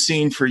 We've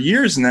seen for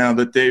years now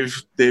that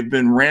they've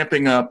been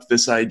ramping up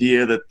this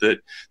idea that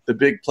the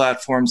big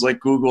platforms like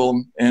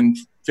Google and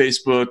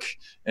Facebook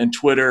and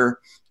Twitter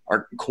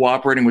are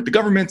cooperating with the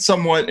government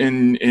somewhat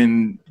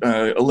in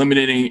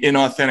eliminating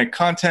inauthentic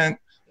content,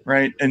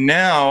 right? And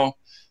now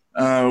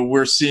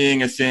we're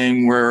seeing a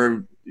thing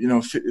where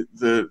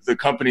the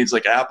companies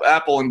like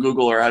Apple and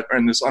Google are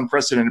in this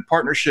unprecedented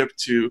partnership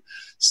to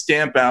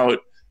stamp out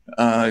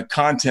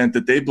content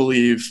that they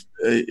believe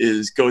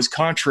goes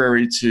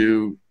contrary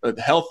to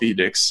health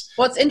edicts.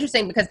 Well, it's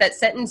interesting because that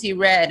sentence you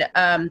read,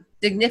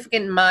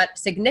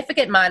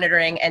 significant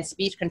monitoring and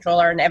speech control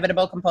are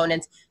inevitable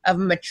components of a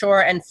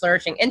mature and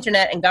flourishing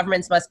internet, and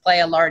governments must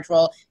play a large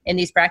role in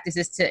these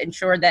practices to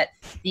ensure that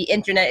the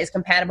internet is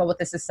compatible with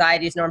the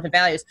society's norms and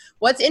values.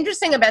 What's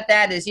interesting about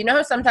that is,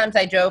 how sometimes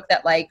I joke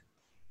that like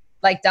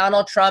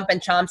Donald Trump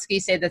and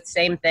Chomsky say the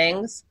same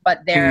things,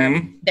 but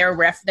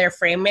their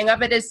framing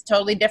of it is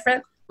totally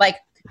different. Like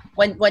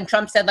when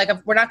Trump said, like,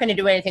 we're not going to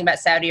do anything about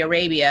Saudi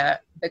Arabia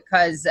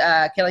because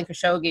killing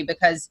Khashoggi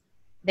because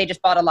they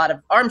just bought a lot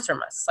of arms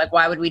from us. Like,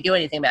 why would we do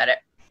anything about it?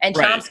 And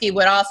Chomsky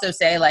would also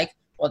say, like,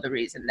 well, the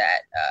reason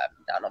that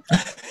Donald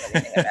Trump didn't do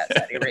anything about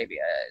Saudi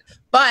Arabia.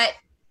 But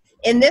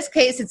in this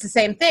case, it's the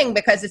same thing,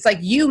 because it's like,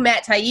 you,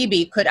 Matt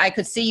Taibbi, I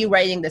could see you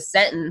writing the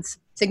sentence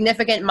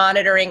significant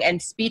monitoring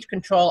and speech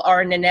control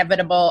are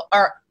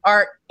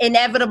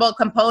inevitable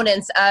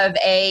components of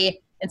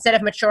instead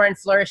of mature and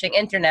flourishing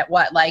internet,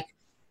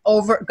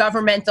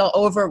 governmental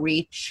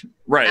overreach,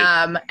 right?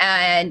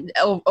 And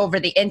over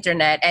the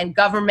internet, and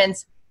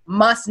governments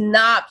must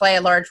not play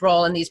a large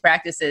role in these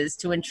practices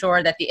to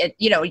ensure that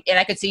and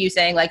I could see you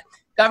saying like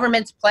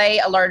governments play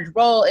a large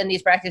role in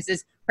these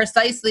practices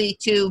precisely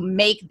to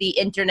make the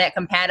internet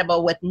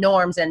compatible with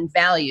norms and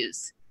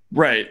values.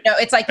 Right.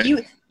 It's like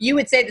you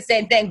would say the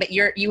same thing, but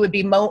you would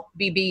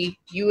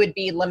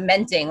be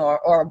lamenting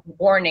or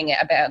warning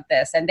about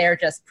this, and they're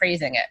just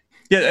praising it.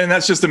 Yeah, and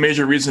that's just a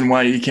major reason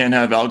why you can't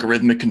have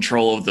algorithmic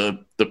control of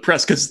the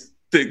press, because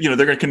they're going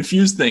to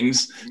confuse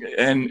things,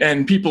 and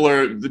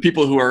the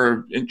people who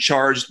are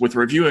charged with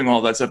reviewing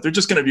all that stuff, they're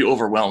just going to be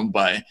overwhelmed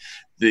by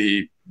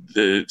the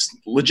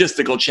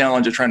logistical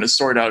challenge of trying to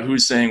sort out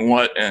who's saying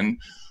what and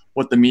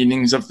what the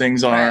meanings of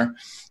things are. Right.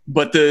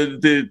 But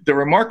the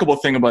remarkable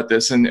thing about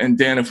this, and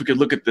Dan, if we could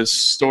look at this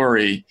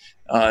story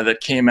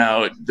that came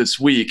out this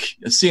week,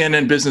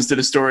 CNN Business did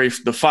a story,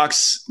 the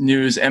Fox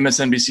News,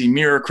 MSNBC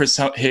mirror, Chris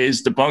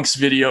Hayes debunks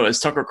video as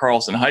Tucker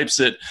Carlson hypes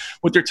it.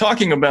 What they're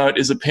talking about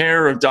is a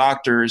pair of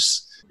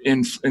doctors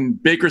in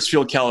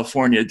Bakersfield,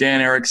 California,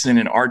 Dan Erickson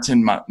and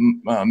Artin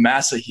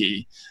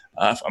Masahi.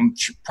 I'm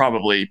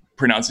probably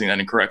pronouncing that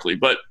incorrectly,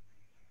 but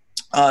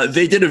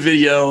they did a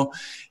video,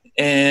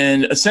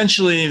 and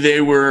essentially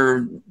they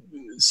were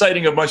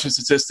citing a bunch of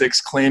statistics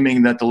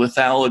claiming that the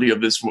lethality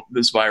of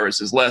this virus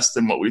is less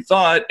than what we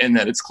thought, and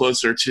that it's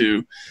closer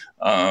to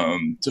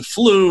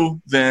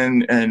flu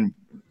than, and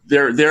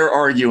they're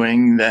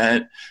arguing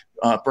that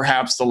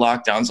perhaps the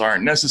lockdowns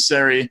aren't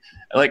necessary.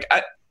 Like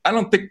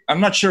I'm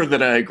not sure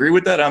that I agree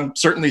with that. I'm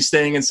certainly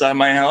staying inside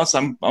my house.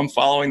 I'm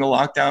following the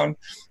lockdown,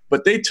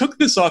 but they took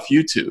this off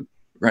YouTube,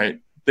 right?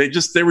 They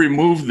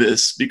removed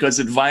this because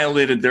it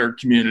violated their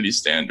community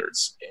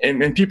standards.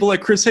 And people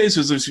like Chris Hayes,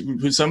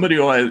 who's somebody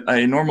who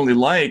I normally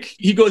like,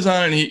 he goes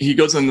on and he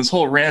goes on this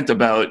whole rant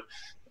about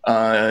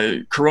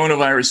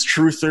coronavirus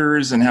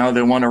truthers and how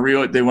they want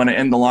to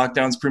end the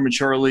lockdowns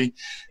prematurely.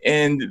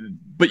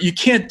 But you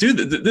can't do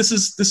that. This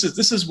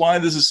is why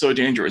this is so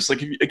dangerous.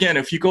 Like,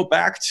 if you go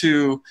back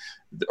to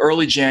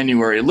early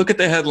January, look at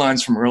the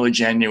headlines from early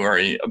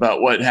January about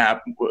what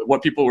happened,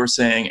 what people were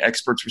saying,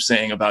 experts were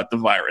saying about the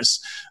virus.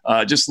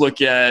 Just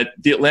look at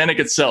the Atlantic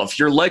itself.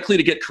 You're likely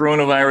to get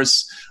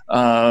coronavirus.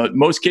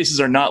 Most cases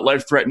are not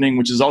life-threatening,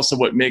 which is also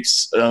what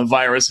makes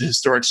virus a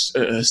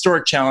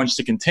historic challenge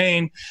to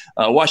contain.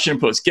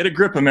 Washington Post, get a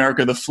grip,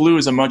 America. The flu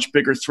is a much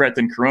bigger threat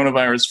than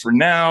coronavirus for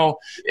now.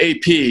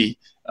 AP,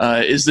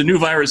 is the new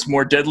virus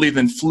more deadly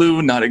than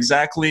flu? Not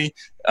exactly.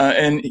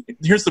 And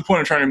here's the point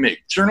I'm trying to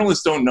make.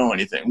 Journalists don't know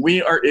anything.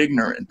 We are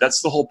ignorant.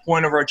 That's the whole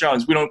point of our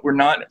jobs. We're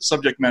not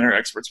subject matter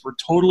experts. We're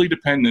totally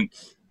dependent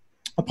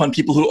upon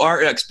people who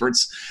are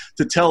experts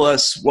to tell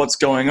us what's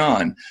going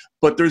on.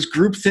 But there's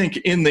groupthink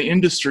in the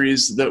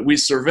industries that we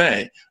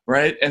survey,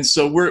 right? And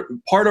so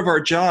part of our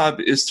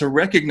job is to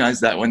recognize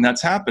that when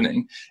that's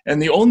happening.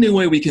 And the only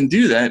way we can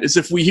do that is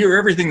if we hear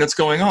everything that's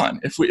going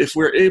on. If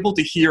we're able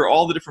to hear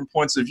all the different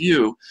points of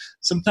view,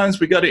 sometimes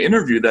we got to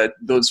interview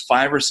those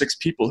 5 or 6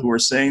 people who are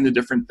saying the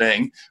different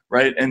thing,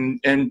 right?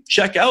 And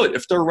check out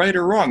if they're right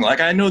or wrong. Like,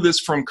 I know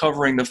this from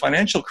covering the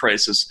financial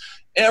crisis.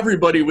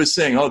 Everybody was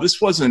saying, oh, this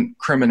wasn't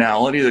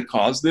criminality that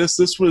caused this.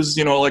 This was,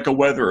 like a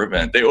weather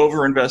event. They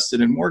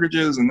overinvested in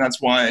mortgages, and that's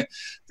why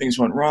things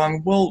went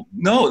wrong. Well,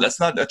 no,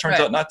 that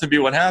turns out not to be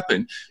what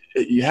happened.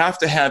 You have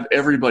to have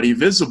everybody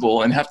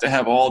visible and have to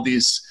have all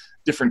these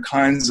different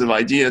kinds of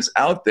ideas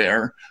out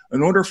there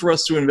in order for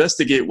us to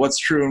investigate what's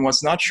true and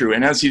what's not true.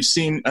 And as you've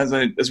seen,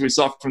 as we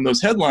saw from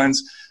those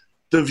headlines,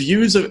 the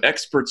views of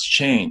experts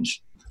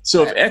change.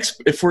 So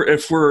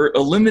if we're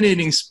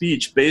eliminating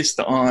speech based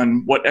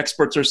on what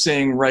experts are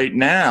saying right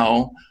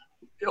now,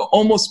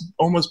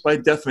 almost by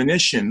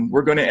definition,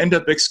 we're going to end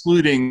up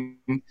excluding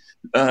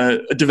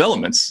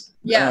developments.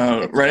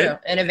 Yeah, right. True.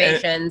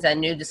 Innovations and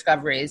new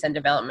discoveries and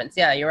developments.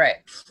 Yeah, you're right.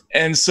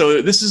 And so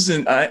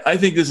I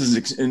think this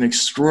is an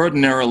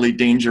extraordinarily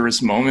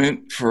dangerous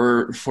moment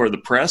for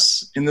the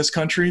press in this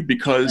country,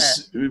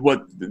 because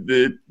what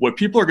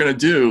people are going to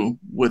do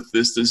with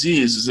this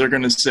disease is they're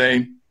going to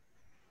say,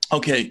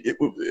 okay,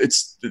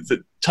 it's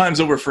the time's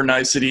over for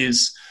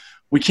niceties.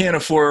 We can't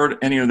afford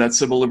any of that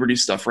civil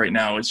liberties stuff right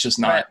now. It's just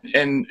not. Right.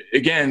 And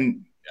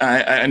again,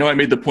 I know I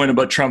made the point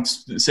about Trump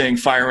saying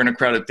fire in a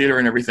crowded theater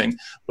and everything,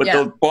 but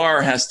the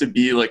bar has to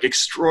be like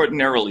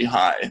extraordinarily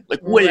high,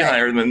 like way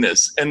higher than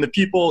this. And the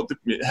people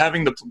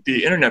having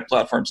the internet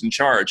platforms in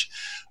charge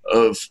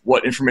of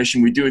what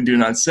information we do and do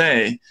not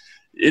say,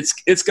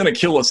 it's going to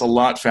kill us a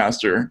lot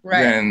faster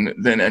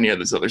than any of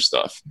this other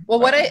stuff. Well,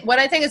 what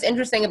I think is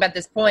interesting about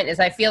this point is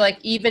I feel like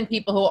even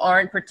people who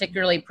aren't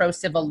particularly pro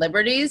civil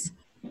liberties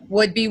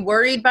would be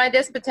worried by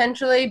this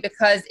potentially,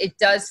 because it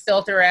does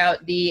filter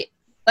out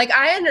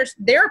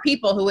there are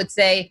people who would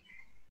say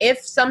if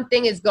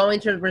something is going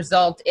to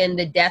result in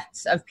the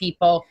deaths of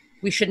people,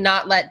 we should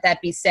not let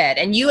that be said.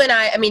 And you and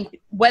I mean,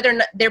 whether or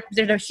not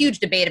there's a huge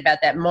debate about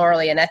that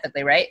morally and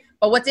ethically, right?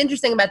 But what's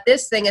interesting about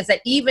this thing is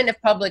that even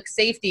if public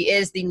safety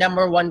is the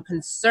number one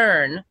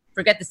concern,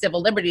 forget the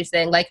civil liberties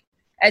thing, like,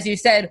 as you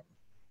said,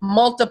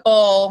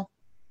 multiple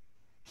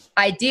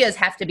ideas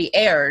have to be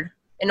aired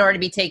in order to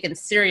be taken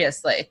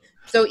seriously.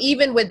 So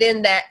even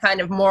within that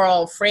kind of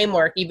moral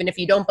framework, even if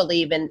you don't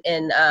believe in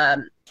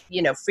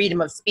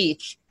freedom of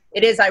speech,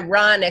 it is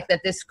ironic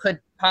that this could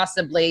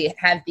possibly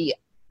have the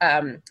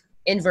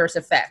inverse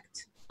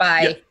effect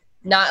by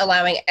not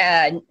allowing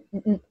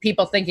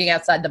people thinking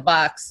outside the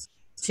box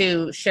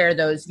to share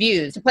those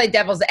views. To play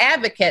devil's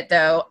advocate,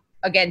 though,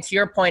 again, to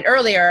your point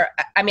earlier,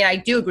 I mean, I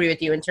do agree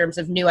with you in terms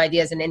of new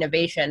ideas and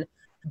innovation,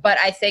 but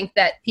I think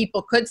that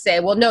people could say,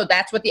 well, no,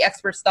 that's what the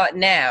experts thought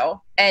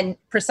now. And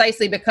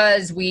precisely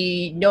because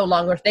we no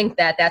longer think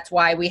that, that's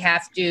why we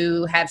have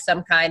to have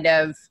some kind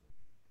of,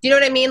 do you know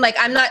what I mean? Like,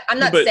 I'm not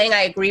saying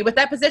I agree with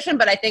that position,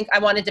 but I think I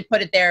wanted to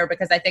put it there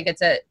because I think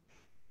it's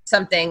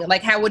something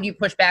like, how would you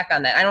push back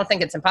on that? I don't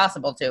think it's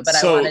impossible to, but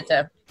I wanted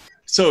to.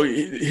 So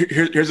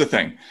here's the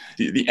thing.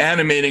 The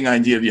animating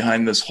idea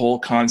behind this whole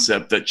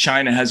concept that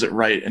China has it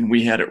right and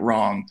we had it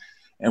wrong,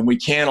 and we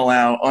can't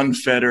allow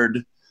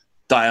unfettered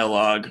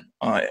dialogue,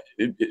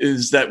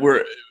 is that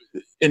we're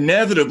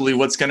inevitably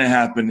what's going to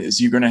happen is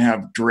you're going to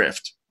have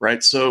drift,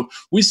 right? So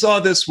we saw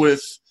this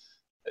with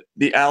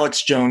the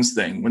Alex Jones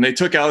thing. When they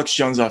took Alex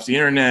Jones off the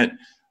internet,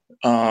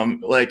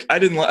 I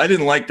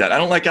didn't like that. I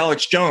don't like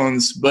Alex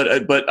Jones, but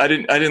I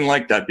didn't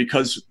like that,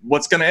 because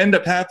what's going to end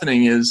up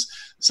happening is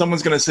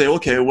someone's going to say,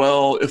 okay,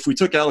 well, if we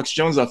took Alex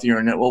Jones off the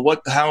internet, well,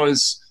 how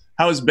is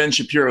Ben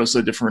Shapiro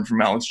so different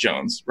from Alex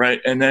Jones,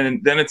 right? And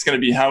then it's going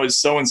to be, how is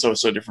so and so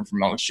different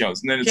from Alex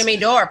Jones? And then it's Jimmy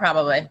Dore,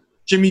 probably.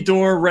 Jimmy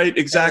Dore, right?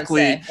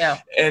 Exactly. Yeah,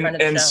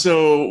 and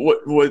so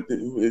what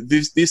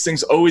these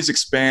things always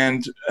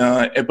expand,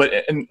 but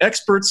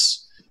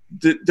experts,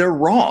 they're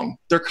wrong.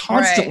 They're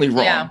constantly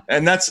wrong, yeah.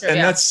 And that's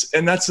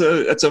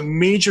a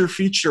major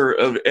feature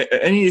of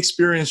any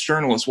experienced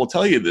journalist will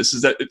tell you this,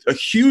 is that a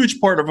huge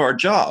part of our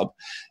job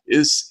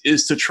is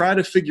to try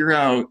to figure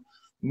out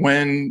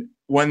when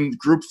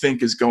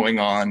groupthink is going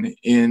on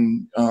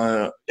in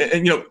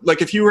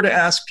like if you were to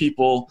ask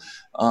people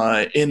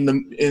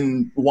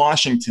in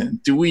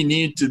Washington, do we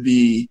need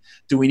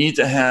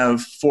to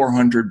have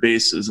 400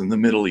 bases in the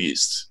Middle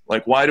East?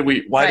 Like, why do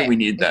we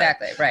need that?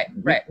 Exactly.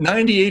 Right.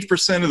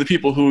 98% of the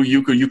people who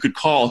you could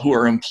call who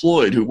are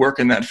employed, who work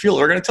in that field,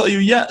 are going to tell you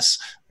yes,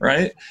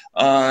 right?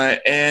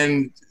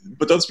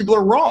 But those people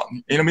are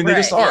wrong. They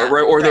just are,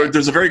 right? Or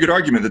there's a very good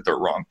argument that they're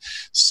wrong.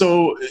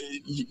 So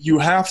you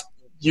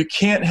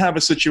can't have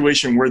a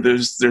situation where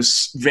there's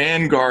this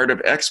vanguard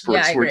of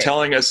experts who are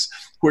telling us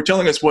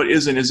what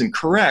is and isn't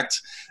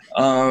correct,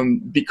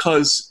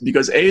 because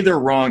A, they're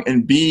wrong,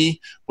 and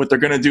B, what they're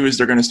going to do is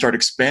they're going to start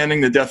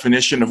expanding the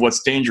definition of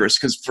what's dangerous.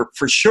 Because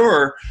for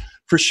sure,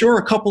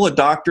 a couple of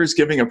doctors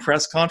giving a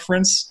press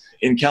conference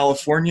in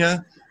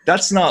California,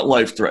 that's not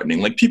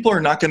life-threatening. Like, people are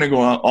not going to go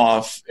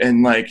off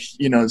and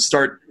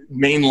start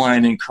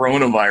mainlining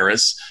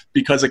coronavirus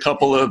because a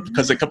couple of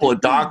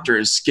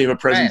doctors gave a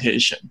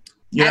presentation.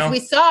 Right. As we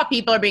saw,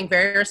 people are being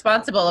very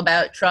responsible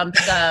about Trump's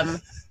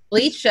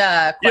bleach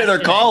yeah, they're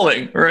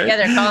calling, right? Yeah,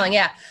 they're calling,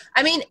 yeah.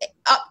 I mean,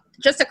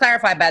 just to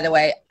clarify, by the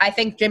way, I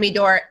think Jimmy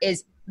Dore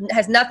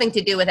has nothing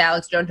to do with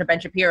Alex Jones or Ben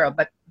Shapiro,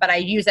 but I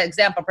use that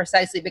example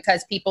precisely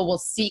because people will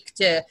seek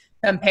to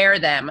compare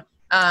them.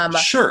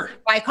 Sure.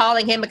 By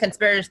calling him a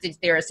conspiracy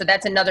theorist. So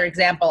that's another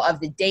example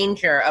of the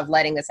danger of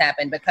letting this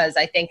happen, because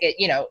I think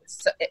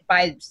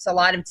by a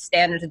lot of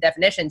standards and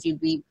definitions, you'd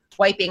be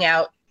wiping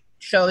out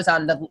shows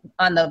on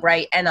the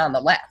right and on the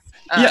left.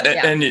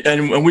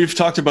 And we've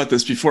talked about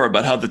this before,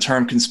 about how the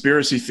term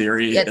conspiracy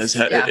theory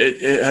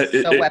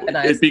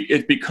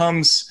it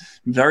becomes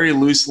very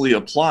loosely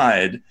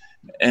applied,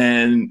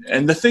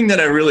 and the thing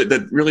that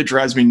really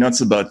drives me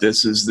nuts about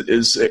this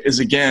is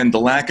again the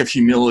lack of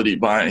humility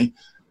by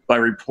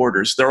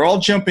reporters. They're all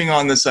jumping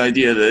on this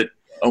idea that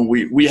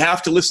we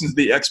have to listen to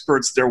the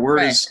experts. Their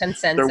word is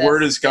consensus. Their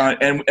word is gone,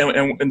 and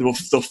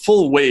the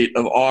full weight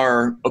of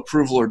our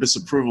approval or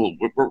disapproval,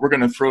 we're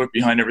going to throw it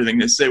behind everything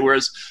they say.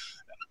 Whereas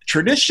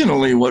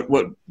traditionally, what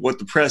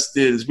the press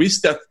did is we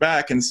stepped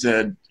back and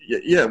said,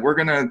 yeah,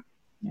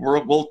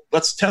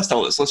 let's test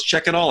all this, let's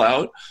check it all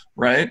out,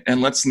 right,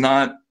 and let's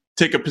not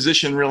take a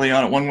position really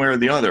on it one way or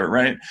the other,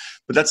 right?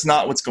 But that's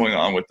not what's going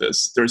on with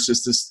this. There's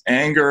just this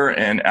anger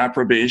and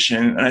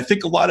approbation, and I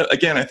think a lot of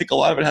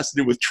it has to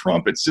do with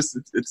Trump. It's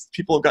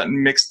people have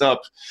gotten mixed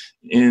up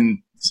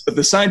in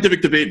the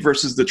scientific debate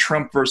versus the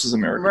Trump versus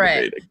America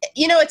debate.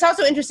 It's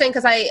also interesting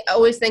because I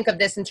always think of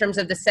this in terms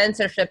of the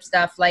censorship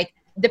stuff. Like,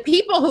 the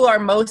people who are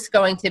most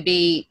going to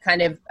be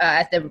kind of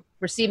at the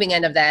receiving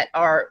end of that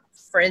are,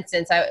 for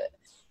instance,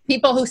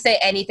 people who say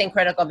anything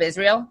critical of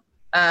Israel.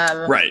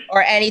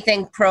 Or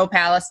anything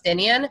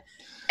pro-Palestinian.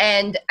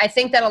 And I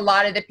think that a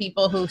lot of the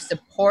people who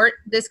support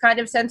this kind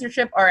of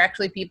censorship are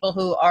actually people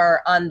who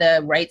are on the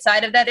right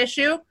side of that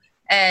issue.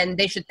 And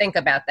they should think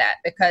about that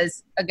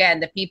because, again,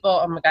 the people,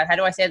 oh my God, how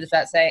do I say this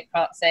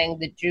without saying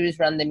the Jews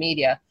run the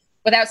media?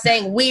 Without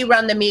saying we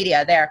run the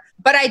media there.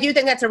 But I do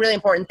think that's a really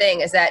important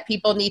thing, is that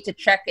people need to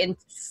check and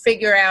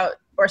figure out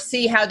or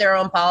see how their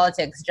own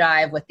politics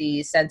jive with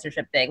these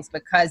censorship things,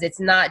 because it's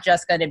not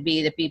just going to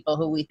be the people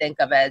who we think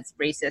of as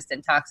racist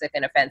and toxic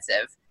and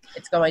offensive.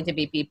 It's going to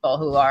be people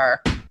who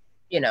are,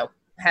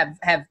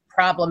 have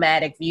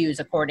problematic views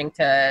according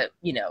to,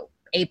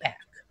 AIPAC.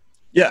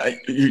 Yeah,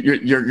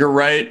 you're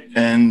right.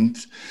 And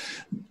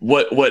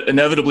what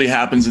inevitably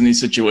happens in these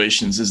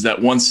situations is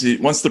that once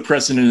the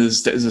precedent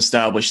is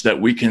established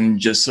that we can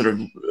just sort of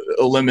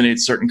eliminate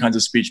certain kinds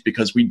of speech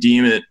because we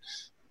deem it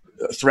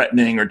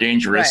threatening or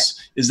dangerous,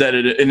 right, is that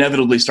it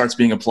inevitably starts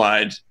being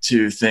applied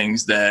to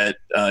things that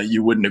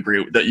you wouldn't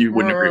agree with,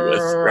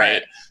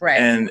 right?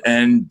 Right.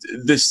 And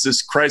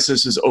this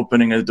crisis is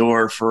opening a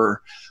door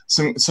for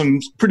some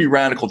pretty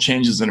radical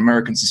changes in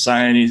American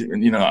society.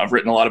 And I've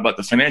written a lot about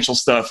the financial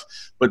stuff,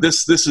 but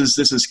this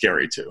is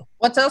scary too.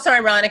 What's also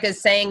ironic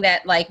is saying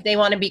that they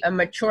want to be a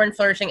mature and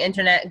flourishing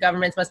internet.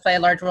 Governments must play a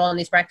large role in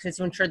these practices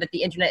to ensure that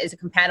the internet is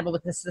compatible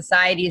with the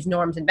society's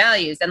norms and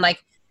values. And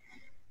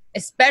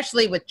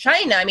especially with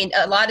China, I mean,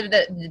 a lot of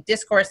the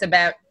discourse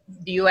about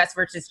the U.S.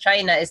 versus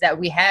China is that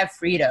we have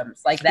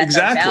freedoms, that's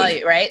exactly our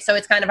value, right? So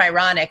it's kind of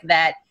ironic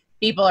that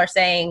people are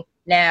saying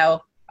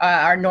now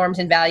our norms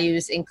and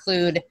values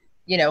include,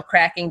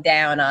 cracking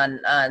down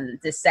on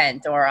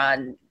dissent or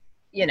on,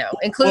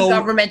 include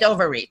government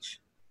overreach.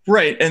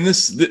 Right. And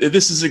this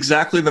is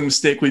exactly the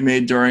mistake we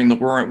made during the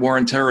war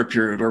on terror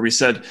period, where we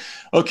said,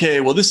 okay,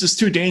 well, this is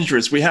too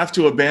dangerous. We have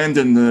to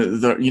abandon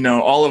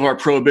the all of our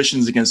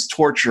prohibitions against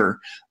torture,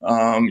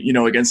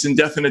 against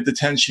indefinite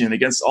detention,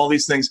 against all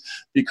these things,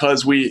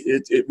 because we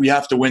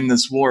have to win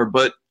this war.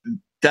 But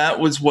that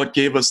was what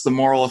gave us the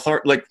moral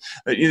authority.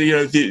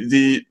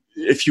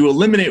 If you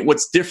eliminate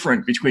what's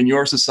different between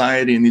your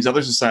society and these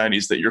other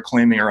societies that you're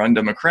claiming are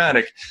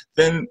undemocratic,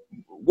 then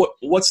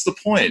what's the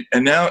point?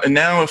 And now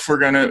if we're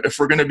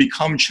gonna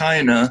become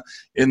China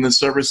in the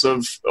service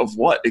of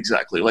what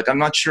exactly? I'm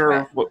not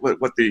sure what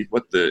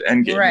the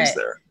end game is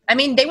there. I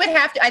mean, they would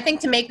have to, I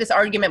think, to make this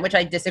argument, which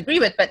I disagree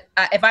with, but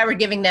if I were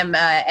giving them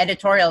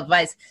editorial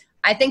advice,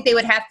 I think they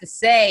would have to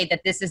say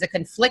that this is a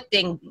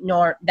conflicting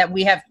norm, that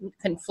we have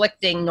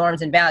conflicting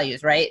norms and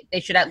values, right? They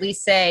should at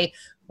least say,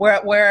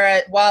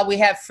 while we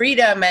have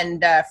freedom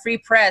and free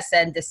press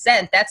and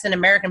dissent, that's an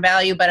American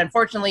value, but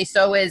unfortunately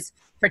so is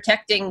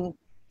protecting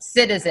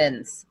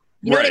citizens.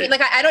 You know what I mean?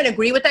 I don't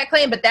agree with that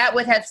claim, but that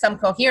would have some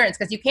coherence,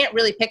 because you can't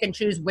really pick and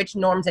choose which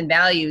norms and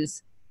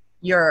values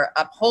you're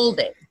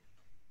upholding.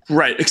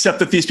 Right, except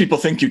that these people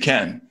think you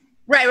can.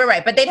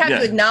 Right. But they'd have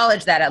to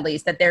acknowledge that, at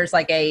least, that there's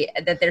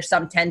that there's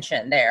some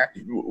tension there.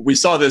 We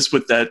saw this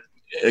with that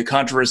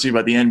controversy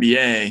about the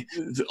NBA.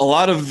 A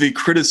lot of the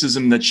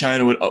criticism that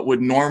China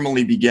would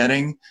normally be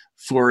getting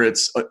for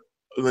its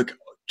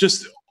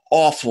just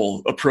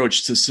awful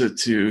approach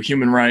to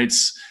human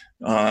rights,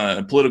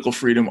 political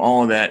freedom,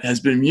 all of that has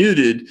been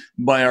muted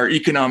by our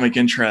economic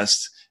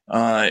interest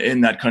in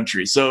that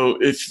country. So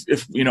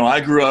if I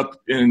grew up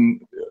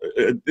in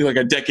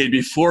a decade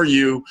before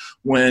you,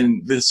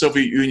 when the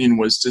Soviet Union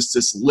was just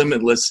this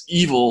limitless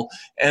evil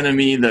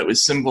enemy that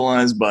was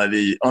symbolized by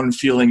the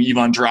unfeeling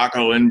Ivan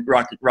Drago in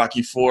Rocky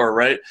IV,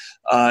 right?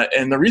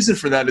 And the reason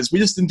for that is we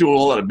just didn't do a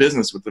whole lot of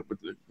business with the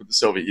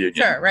Soviet Union.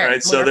 Sure,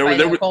 right. So we were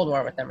fighting a Cold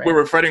War with them, right? We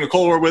were fighting a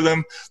Cold War with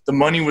them. The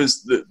money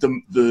was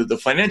the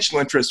financial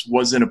interest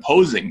was in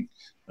opposing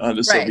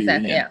the Soviet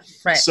Union. Yeah,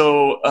 right.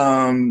 So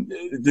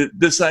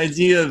this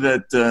idea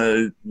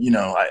that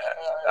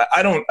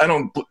I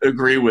don't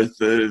agree with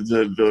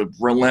the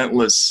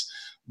relentless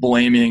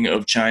blaming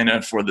of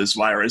China for this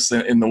virus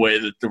in the way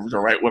that the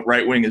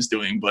right wing is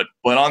doing, but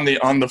on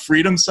the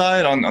freedom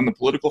side, on the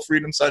political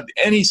freedom side,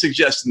 any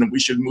suggestion that we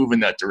should move in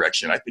that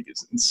direction, I think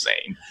is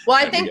insane. Well,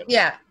 I think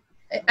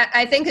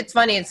I think it's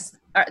funny. It's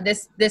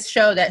this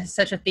show, that's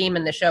such a theme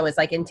in the show, is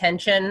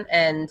intention,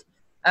 and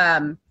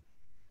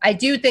I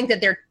do think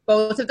that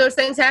both of those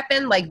things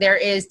happen. There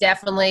is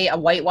definitely a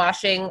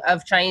whitewashing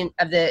of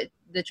the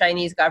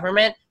Chinese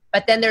government,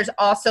 but then there's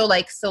also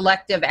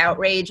selective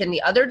outrage in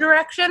the other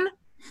direction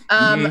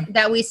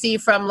that we see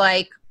from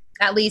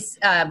at least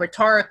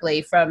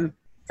rhetorically from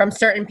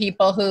certain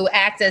people who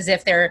act as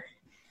if they're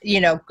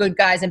good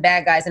guys and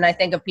bad guys. And I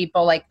think of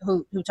people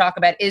who talk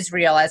about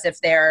Israel as if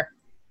they're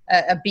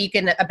a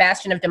beacon, a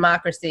bastion of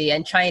democracy,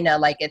 and China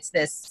it's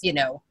this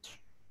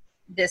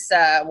this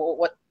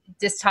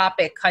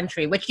dystopic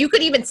country, which you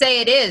could even say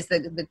it is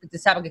the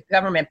dystopic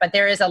government, but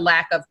there is a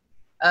lack of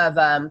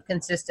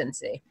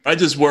consistency. I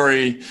just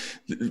worry,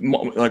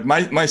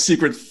 my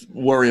secret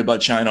worry about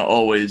China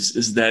always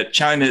is that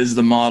China is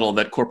the model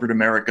that corporate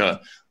America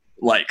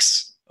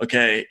likes.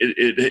 Okay,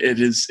 it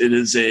is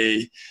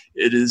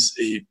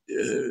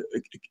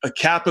a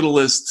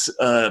capitalist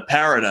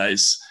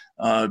paradise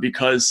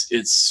because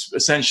it's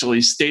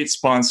essentially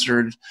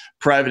state-sponsored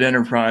private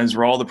enterprise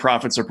where all the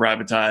profits are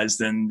privatized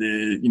and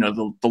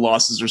the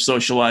losses are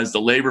socialized.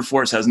 The labor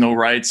force has no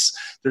rights.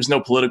 There's no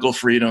political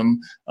freedom.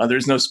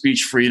 There's no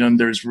speech freedom.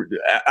 There's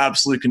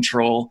absolute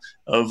control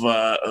of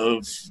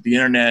the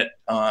internet.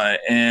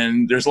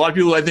 And there's a lot of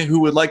people, I think,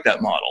 who would like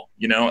that model.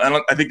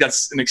 I think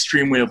that's an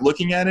extreme way of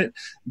looking at it,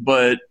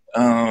 but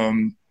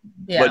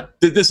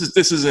this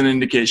is an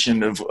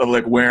indication of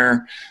like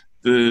where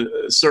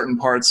the certain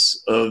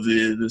parts of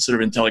the sort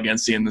of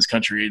intelligentsia in this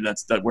country,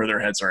 that's where their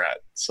heads are at.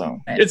 So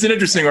it's an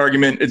interesting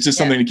argument. It's just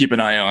something to keep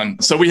an eye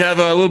on. So we have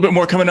a little bit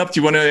more coming up.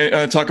 Do you want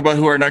to talk about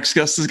who our next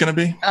guest is going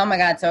to be? Oh my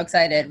God, so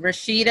excited.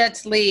 Rashida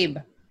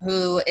Tlaib,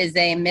 who is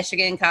a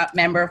Michigan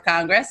member of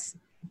Congress.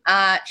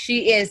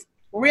 She is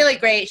really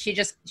great.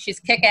 She's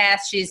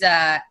kick-ass. She's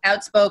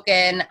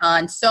outspoken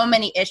on so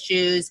many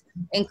issues,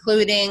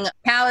 including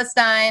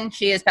Palestine.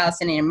 She is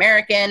Palestinian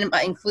American,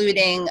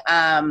 including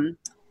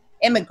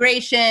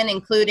immigration,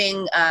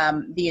 including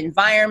the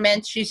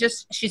environment. She's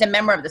a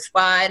member of the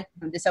squad,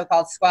 the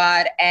so-called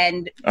squad.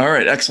 And all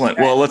right, excellent.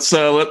 Well, let's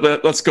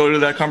go to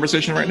that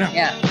conversation right now.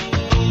 Yeah.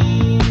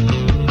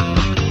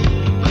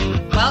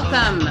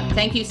 Welcome.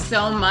 Thank you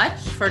so much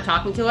for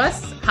talking to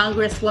us,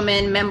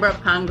 Congresswoman, Member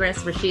of Congress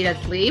Rashida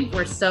Tlaib.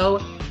 We're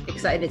so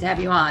excited to have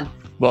you on.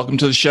 Welcome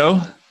to the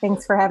show.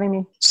 Thanks for having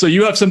me. So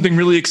you have something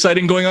really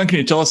exciting going on. Can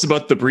you tell us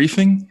about the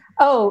briefing?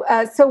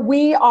 So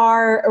we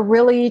are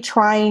really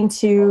trying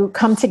to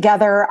come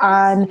together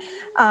on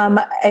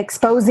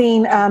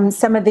exposing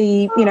some of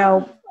the,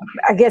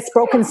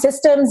 broken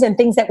systems and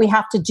things that we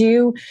have to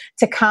do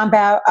to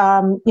combat,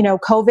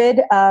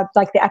 COVID,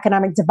 like the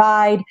economic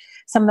divide,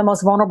 some of the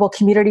most vulnerable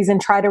communities, and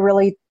try to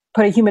really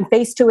put a human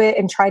face to it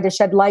and try to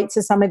shed light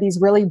to some of these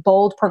really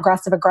bold,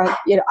 progressive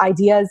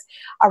ideas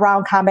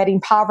around combating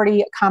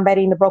poverty,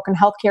 combating the broken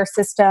healthcare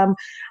system,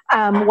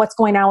 what's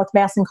going on with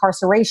mass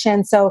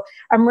incarceration. So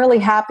I'm really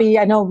happy.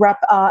 I know Rep.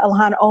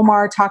 Ilhan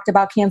Omar talked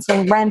about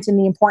canceling rent and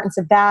the importance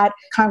of that.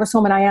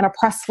 Congresswoman Ayanna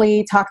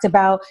Pressley talked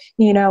about,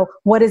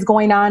 what is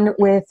going on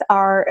with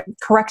our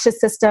correction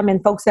system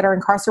and folks that are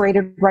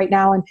incarcerated right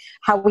now, and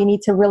how we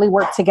need to really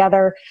work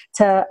together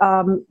to,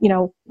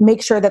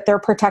 make sure that they're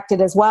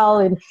protected as well.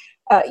 And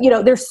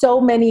there's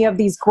so many of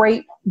these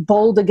great,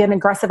 bold, again,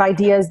 aggressive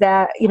ideas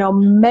that,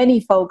 many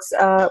folks,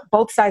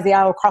 both sides of the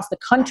aisle across the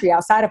country,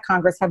 outside of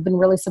Congress, have been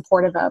really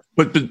supportive of.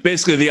 But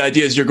basically the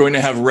idea is you're going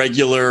to have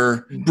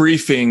regular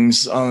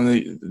briefings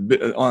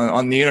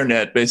on the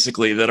internet,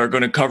 basically, that are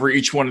going to cover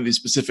each one of these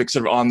specific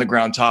sort of on the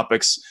ground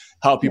topics,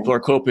 how people are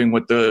coping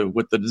with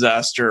the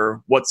disaster,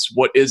 what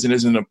is and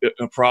isn't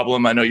a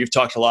problem. I know you've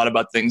talked a lot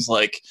about things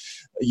like,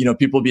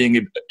 people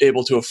being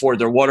able to afford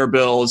their water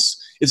bills.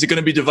 Is it going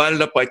to be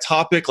divided up by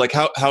topic? Like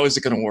how is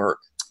it going to work?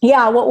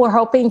 Yeah, what we're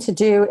hoping to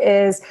do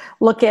is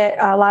look at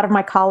a lot of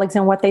my colleagues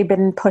and what they've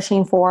been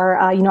pushing for.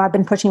 I've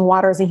been pushing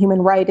water as a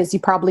human right. As you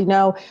probably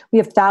know, we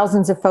have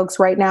thousands of folks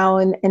right now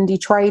in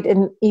Detroit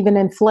and even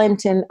in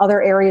Flint and other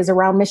areas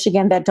around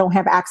Michigan that don't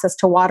have access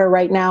to water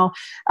right now.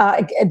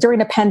 During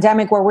a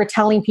pandemic where we're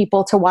telling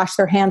people to wash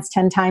their hands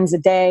 10 times a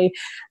day,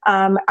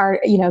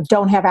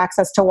 don't have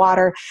access to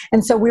water.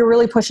 And so we're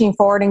really pushing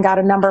forward and got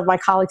a number of my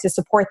colleagues to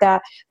support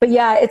that. But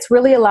yeah, it's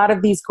really a lot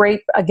of these great,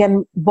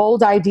 again,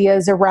 bold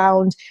ideas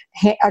around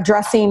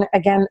addressing,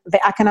 again, the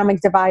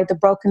economic divide, the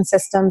broken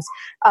systems,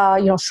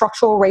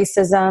 structural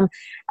racism.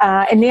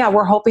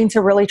 We're hoping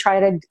to really try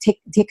to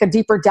take a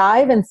deeper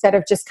dive instead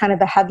of just kind of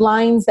the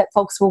headlines that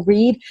folks will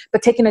read,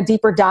 but taking a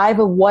deeper dive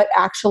of what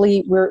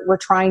actually we're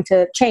trying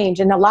to change.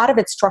 And a lot of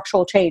it's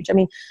structural change. I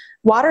mean,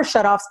 water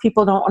shutoffs,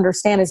 people don't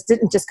understand,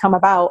 didn't just come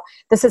about.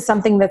 This is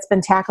something that's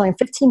been tackling.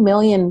 15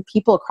 million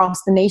people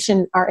across the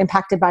nation are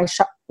impacted by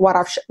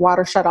water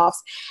shutoffs.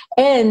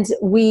 And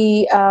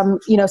we,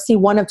 see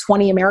 1 of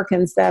 20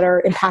 Americans that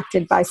are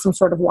impacted by some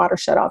sort of water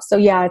shutoff. So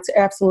yeah, it's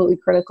absolutely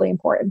critically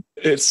important.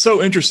 It's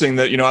so interesting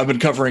that, I've been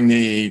covering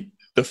the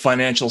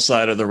financial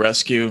side of the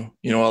rescue,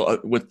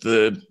 with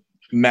the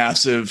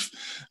massive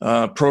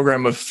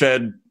program of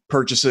Fed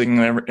purchasing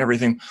and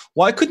everything.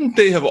 Why couldn't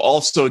they have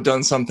also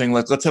done something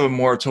like, let's have a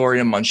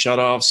moratorium on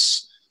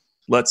shutoffs.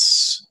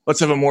 Let's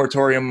have a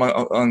moratorium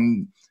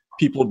on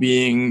people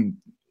being,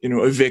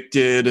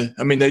 evicted.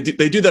 I mean, they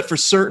do that for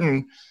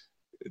certain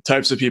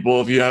types of people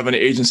if you have an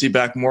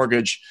agency-backed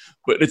mortgage,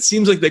 but it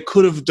seems like they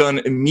could have done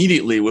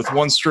immediately with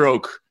one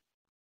stroke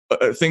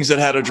things that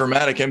had a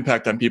dramatic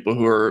impact on people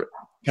who are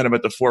kind of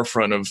at the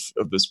forefront of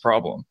this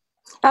problem.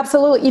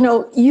 Absolutely.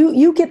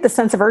 You get the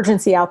sense of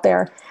urgency out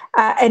there.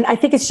 And I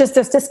think it's just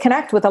this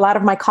disconnect with a lot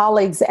of my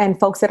colleagues and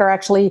folks that are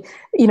actually,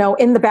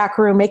 in the back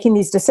room making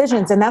these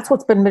decisions. And that's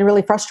what's been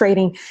really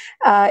frustrating.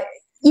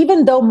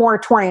 Even though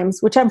moratoriums,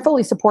 which I'm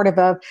fully supportive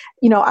of,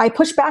 I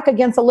push back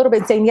against a little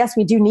bit saying, yes,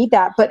 we do need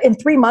that. But in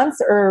 3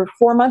 months or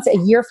 4 months, a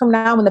year from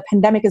now, when the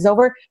pandemic is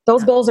over,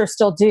 those bills are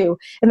still due.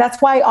 And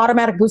that's why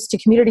Automatic Boost to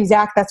Communities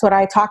Act, that's what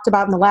I talked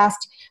about in the last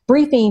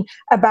briefing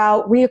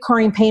about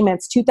reoccurring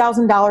payments,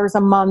 $2,000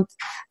 a month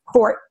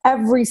for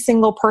every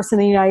single person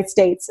in the United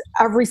States,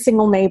 every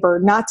single neighbor,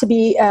 not to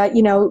be,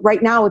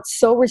 right now it's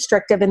so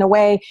restrictive in a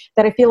way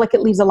that I feel like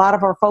it leaves a lot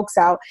of our folks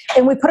out.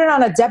 And we put it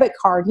on a debit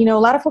card. A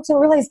lot of folks don't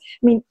realize,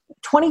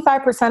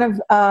 25%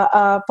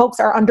 of folks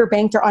are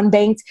underbanked or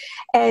unbanked.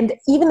 And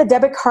even the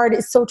debit card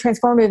is so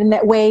transformative in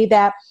that way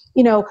that,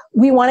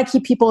 we want to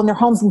keep people in their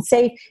homes and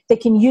safe. They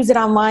can use it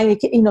online.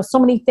 So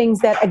many things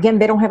that, again,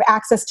 they don't have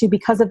access to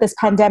because of this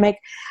pandemic.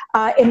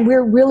 And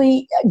we're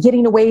really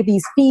getting away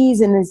these fees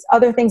and these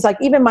other things. Like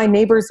even my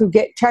neighbors who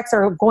get checks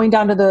are going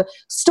down to the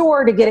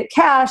store to get it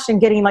cash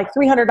and getting like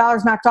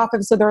 $300 knocked off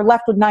of it. So they're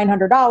left with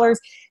 $900,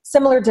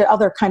 similar to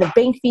other kind of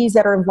bank fees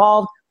that are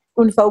involved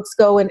when folks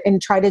go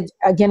and try to,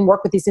 again,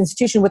 work with these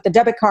institutions with the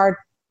debit card.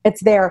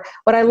 It's there.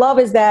 What I love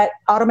is that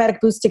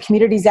Automatic Boost to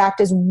Communities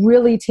Act is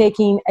really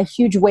taking a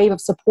huge wave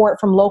of support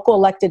from local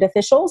elected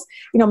officials.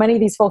 Many of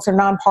these folks are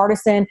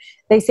nonpartisan.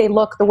 They say,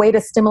 look, the way to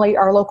stimulate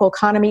our local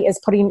economy is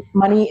putting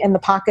money in the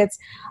pockets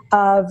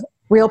of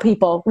real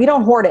people. We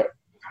don't hoard it.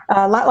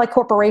 Not like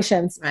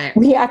corporations. Right.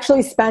 We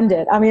actually spend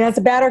it. That's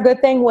a bad or good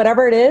thing,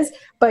 whatever it is,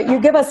 but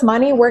you give us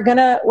money, we're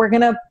gonna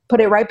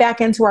put it right back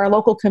into our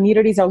local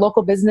communities, our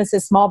local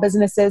businesses, small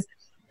businesses.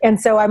 And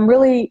so I'm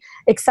really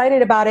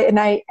excited about it. And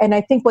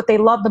I think what they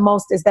love the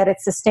most is that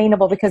it's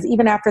sustainable, because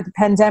even after the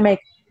pandemic,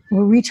 we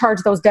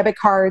recharge those debit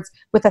cards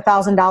with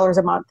 $1,000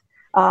 a month,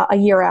 a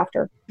year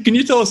after. Can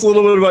you tell us a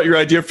little bit about your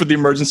idea for the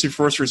Emergency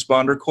First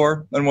Responder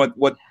Corps and what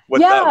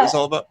that was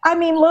all about?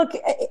 Look,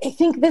 I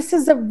think this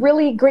is a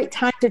really great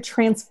time to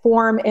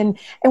transform. And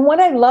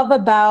what I love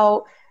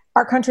about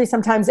our country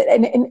sometimes,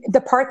 and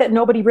the part that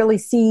nobody really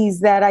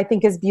sees that I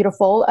think is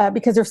beautiful,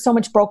 because there's so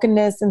much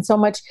brokenness and so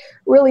much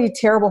really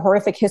terrible,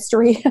 horrific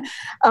history.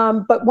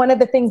 But one of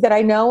the things that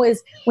I know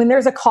is when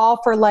there's a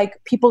call for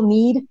like people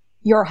need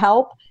your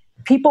help,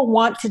 people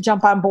want to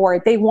jump on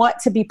board. They want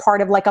to be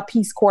part of like a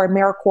Peace Corps,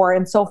 AmeriCorps,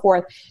 and so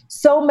forth.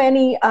 So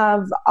many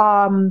of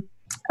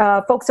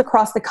folks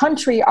across the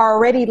country are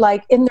already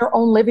like in their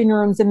own living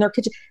rooms, in their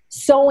kitchen,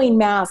 sewing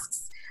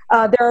masks.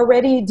 They're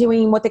already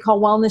doing what they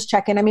call wellness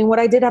check-in. What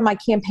I did on my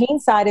campaign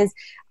side is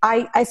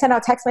I sent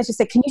out text messages,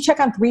 said, can you check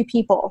on 3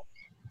 people?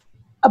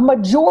 A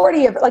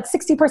majority of, like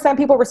 60%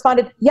 people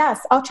responded,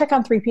 yes, I'll check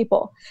on 3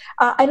 people.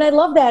 And I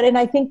love that. And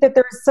I think that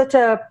there's such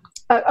a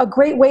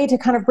great way to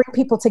kind of bring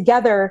people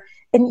together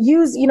and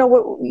use,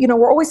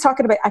 we're always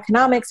talking about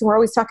economics, and we're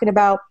always talking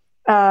about,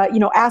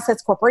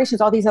 assets, corporations,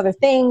 all these other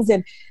things.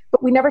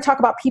 But we never talk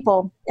about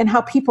people and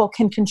how people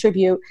can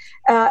contribute.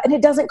 And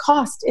it doesn't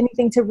cost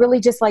anything to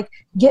really just like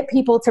get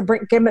people to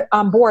get them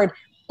on board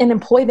and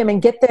employ them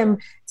and get them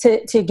to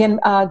again,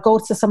 go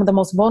to some of the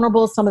most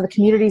vulnerable, some of the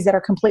communities that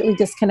are completely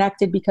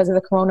disconnected because of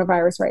the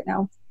coronavirus right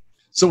now.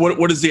 So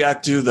what does the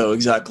act do, though,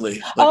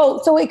 exactly?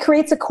 So it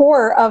creates a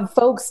core of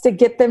folks to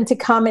get them to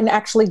come and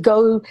actually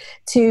go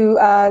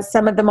to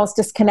some of the most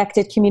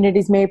disconnected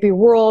communities, maybe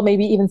rural,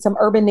 maybe even some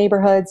urban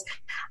neighborhoods.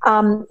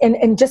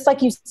 And just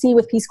like you see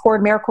with Peace Corps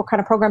and AmeriCorps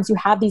kind of programs, you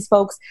have these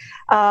folks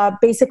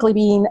basically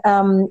being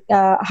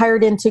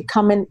hired in to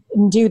come and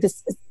do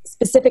this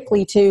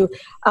specifically to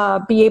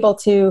be able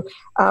to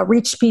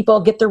reach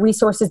people, get the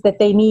resources that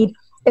they need.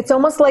 It's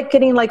almost like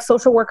getting like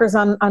social workers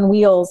on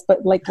wheels,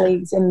 but like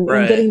legs and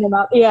getting them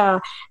up. Yeah.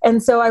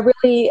 And so I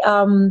really,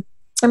 I'm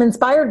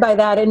inspired by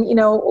that, and,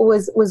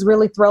 was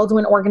really thrilled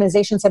when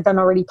organizations had done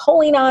already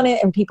polling on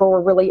it and people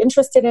were really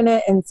interested in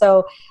it. And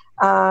so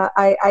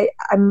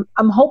I'm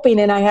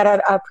hoping, and I had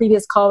a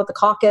previous call with the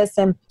caucus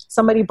and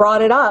somebody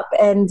brought it up,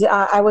 and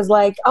I was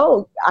like,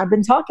 oh, I've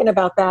been talking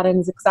about that, and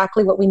it's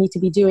exactly what we need to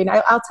be doing.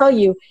 I'll tell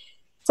you,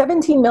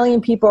 17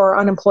 million people are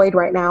unemployed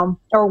right now,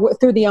 or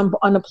through the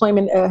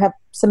unemployment have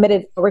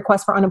submitted a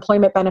request for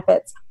unemployment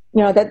benefits.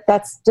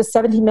 That's just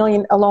 17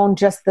 million alone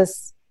just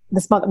this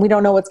month. We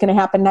don't know what's going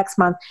to happen next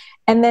month.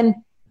 And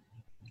then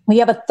we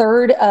have a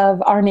third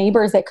of our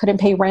neighbors that couldn't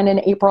pay rent in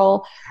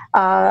April.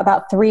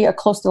 About 3 or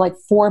close to like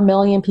 4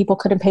 million people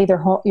couldn't pay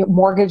their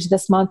mortgage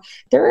this month.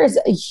 There is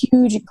a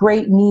huge,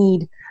 great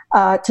need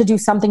to do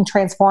something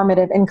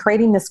transformative, and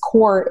creating this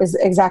core is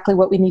exactly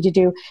what we need to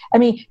do.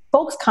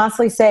 Folks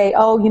constantly say,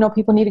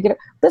 people need to get,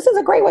 this is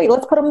a great way.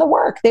 Let's put them to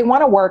work. They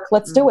want to work.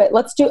 Let's do it.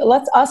 Let's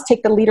us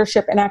take the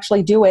leadership and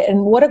actually do it.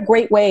 And what a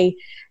great way,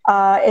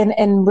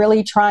 and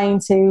really trying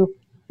to,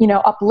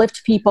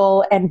 uplift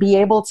people and be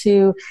able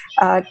to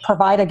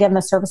provide, again,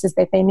 the services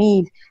that they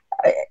need.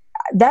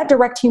 That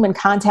direct human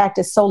contact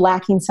is so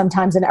lacking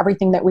sometimes in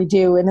everything that we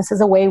do. And this is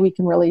a way we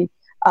can really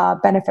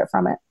benefit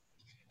from it.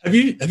 Have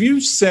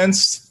you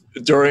sensed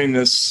during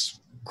this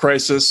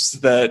crisis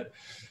that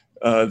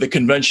the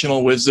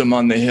conventional wisdom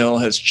on the Hill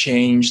has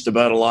changed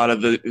about a lot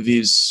of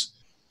these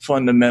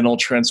fundamental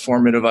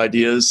transformative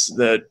ideas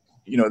that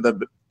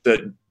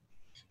that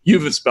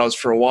you've espoused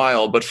for a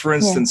while? But for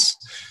instance,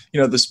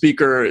 the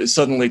speaker is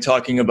suddenly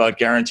talking about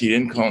guaranteed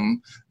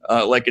income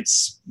like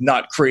it's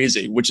not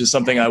crazy, which is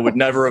something I would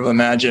never have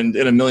imagined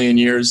in a million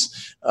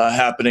years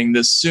happening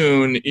this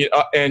soon.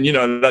 And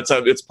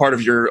it's part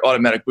of your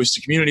Automatic Boost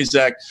to Communities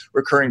Act,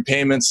 recurring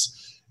payments.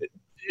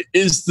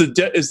 Is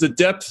the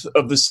depth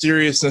of the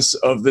seriousness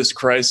of this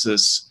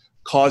crisis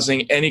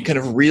causing any kind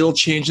of real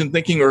change in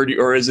thinking,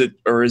 or is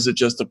it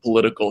just a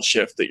political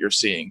shift that you're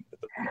seeing?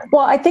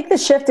 Well, I think the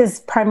shift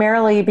is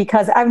primarily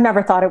because I've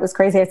never thought it was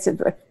crazy. I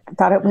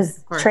thought it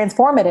was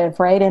transformative,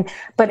 right?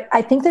 But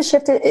I think the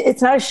shift,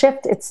 it's not a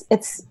shift.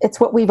 It's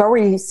what we've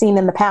already seen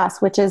in the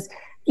past, which is,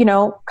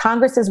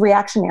 Congress is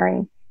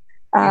reactionary.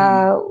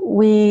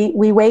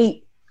 We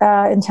wait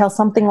until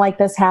something like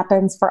this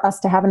happens for us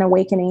to have an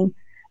awakening,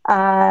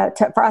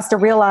 for us to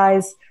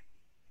realize,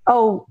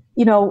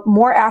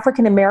 more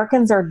African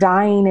Americans are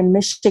dying in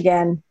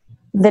Michigan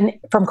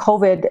from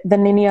COVID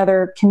than any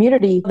other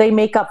community. They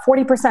make up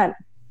 40%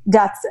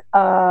 deaths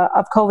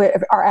of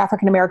COVID are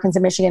African Americans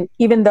in Michigan,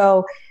 even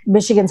though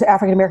Michigan's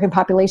African American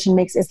population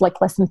is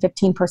like less than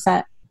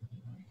 15%.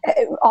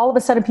 All of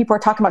a sudden, people are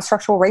talking about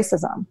structural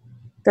racism.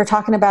 They're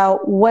talking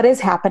about what is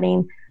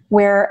happening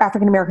where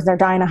African Americans are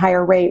dying at a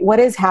higher rate. What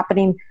is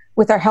happening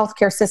with our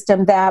healthcare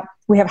system that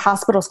we have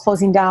hospitals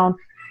closing down?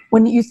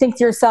 When you think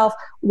to yourself,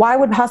 why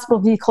would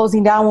hospitals be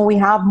closing down when we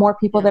have more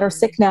people that are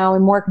sick now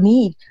and more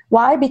need?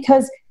 Why?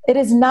 Because it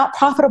is not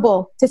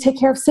profitable to take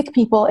care of sick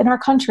people in our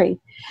country.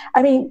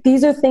 I mean,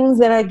 these are things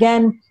that,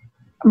 again,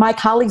 my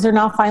colleagues are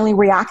now finally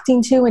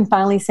reacting to and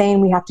finally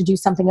saying we have to do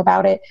something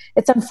about it.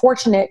 It's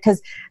unfortunate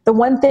because the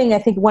one thing I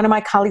think one of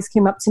my colleagues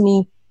came up to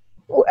me,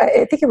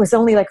 I think it was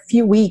only like a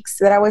few weeks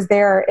that I was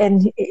there,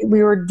 and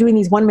we were doing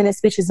these 1-minute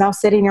speeches, now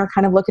sitting there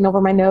kind of looking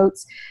over my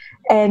notes.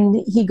 And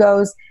he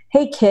goes,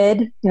 "Hey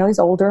kid," he's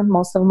older,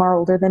 most of them are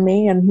older than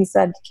me. And he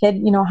said,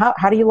 "Kid,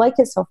 how do you like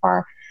it so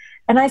far?"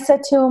 And I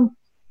said to him,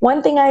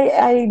 one thing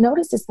I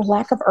noticed is the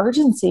lack of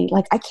urgency.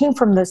 Like, I came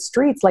from the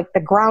streets, like the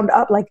ground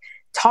up, like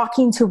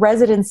talking to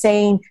residents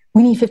saying,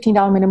 we need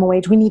 $15 minimum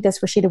wage. We need this,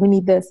 Rashida, we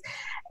need this.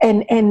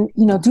 And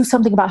do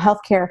something about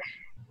healthcare.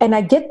 And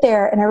I get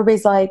there and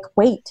everybody's like,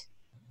 wait.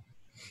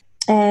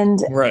 And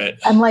right.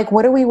 I'm like,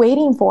 what are we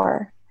waiting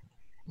for?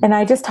 And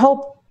I just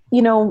hope,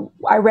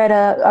 I read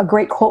a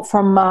great quote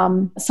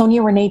from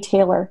Sonia Renee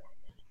Taylor.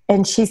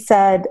 And she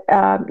said,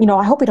 I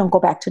hope we don't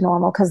go back to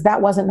normal, because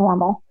that wasn't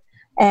normal.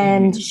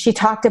 And she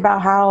talked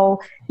about how,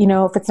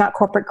 if it's not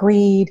corporate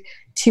greed,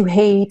 to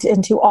hate,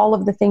 and to all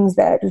of the things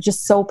that are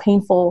just so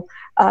painful,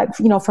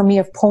 for me,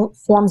 of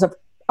forms of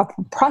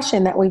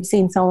oppression that we've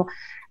seen so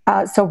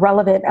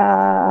prevalent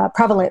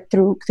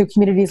through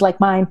communities like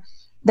mine,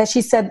 that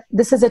she said,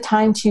 this is a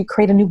time to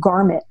create a new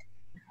garment.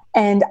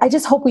 And I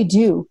just hope we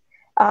do.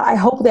 I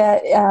hope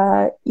that,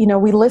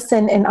 we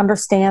listen and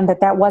understand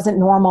that wasn't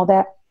normal,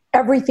 that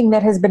everything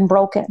that has been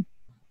broken,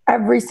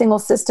 every single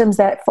systems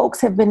that folks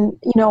have been,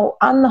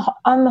 on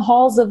the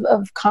halls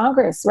of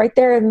Congress, right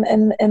there in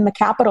the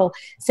Capitol,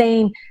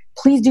 saying,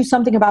 please do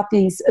something about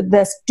this,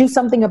 do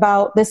something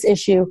about this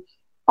issue.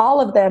 All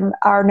of them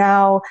are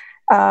now,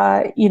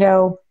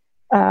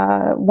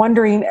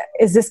 wondering,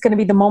 is this going to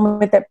be the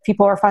moment that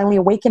people are finally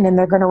awakened and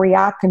they're going to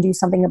react and do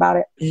something about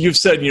it? You've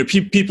said,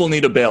 people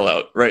need a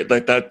bailout, right?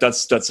 Like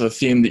that's a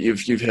theme that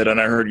you've hit on.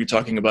 I heard you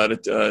talking about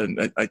it.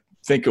 I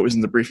think it was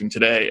in the briefing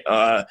today.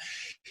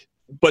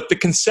 But the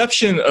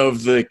conception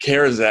of the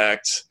CARES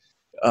Act,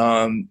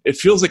 it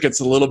feels like it's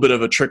a little bit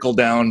of a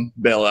trickle-down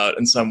bailout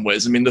in some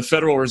ways. I mean, the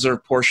Federal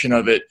Reserve portion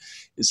of it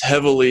is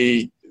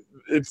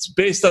it's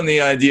based on the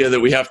idea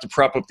that we have to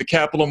prop up the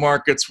capital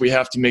markets, we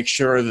have to make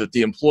sure that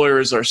the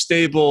employers are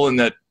stable, and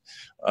that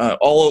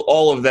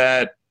all of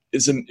that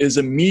is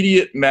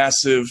immediate,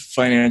 massive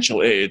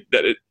financial aid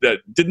that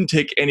didn't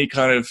take any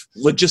kind of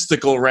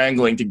logistical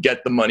wrangling to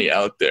get the money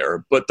out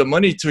there. But the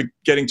money to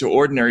getting to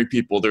ordinary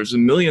people, there's a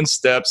million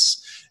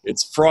steps.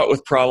 It's fraught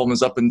with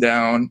problems up and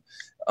down.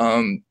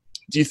 Do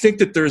you think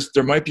that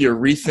there might be a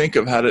rethink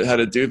of how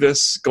to do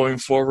this going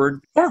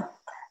forward? Yeah,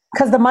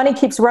 because the money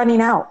keeps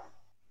running out.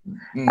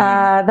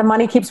 The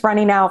money keeps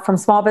running out from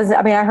small business.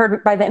 I mean, I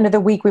heard by the end of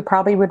the week, we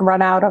probably would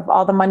run out of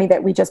all the money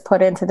that we just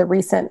put into the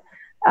recent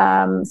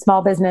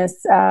small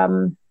business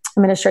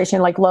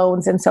administration, like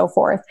loans and so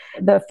forth.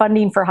 The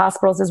funding for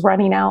hospitals is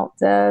running out.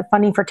 The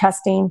funding for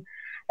testing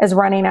is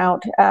running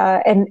out.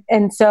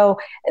 And so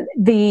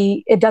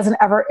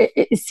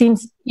it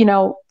seems,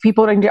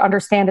 people need to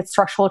understand it's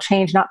structural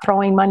change, not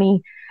throwing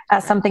money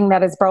at something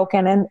that is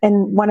broken. And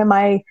one of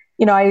my,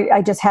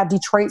 I just had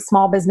Detroit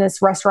small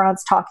business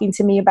restaurants talking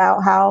to me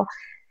about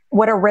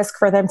what a risk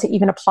for them to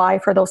even apply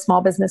for those small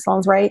business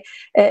loans, right?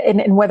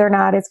 And whether or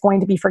not it's going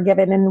to be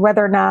forgiven, and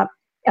whether or not,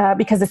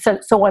 because it's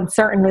so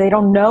uncertain, they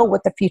don't know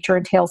what the future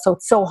entails. So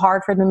it's so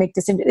hard for them to make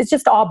decisions. It's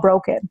just all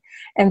broken.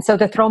 And so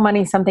to throw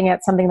money at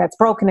something that's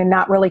broken and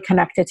not really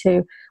connected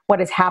to what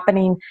is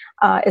happening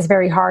is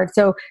very hard.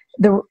 So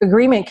the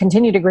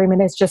continued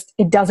agreement is just,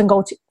 it doesn't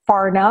go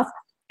far enough.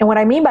 And what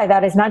I mean by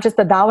that is not just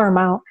the dollar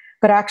amount,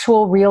 but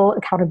actual real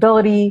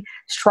accountability,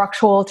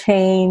 structural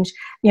change.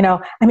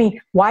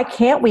 Why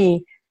can't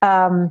we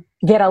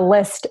get a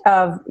list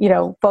of,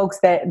 folks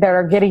that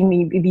are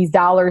getting these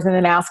dollars, and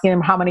then asking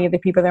them how many of the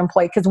people they're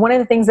employed? Because one of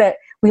the things that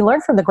we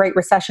learned from the Great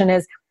Recession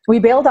is we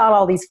bailed out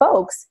all these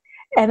folks.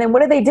 And then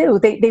what did they do?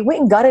 They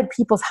went and gutted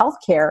people's health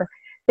care.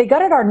 They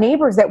gutted our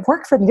neighbors that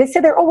worked for them. They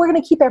said, we're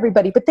going to keep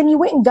everybody. But then you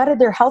went and gutted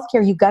their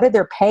healthcare. You gutted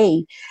their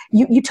pay.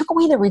 You took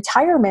away their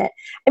retirement.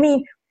 I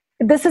mean,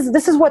 this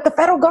is what the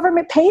federal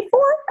government paid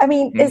for? I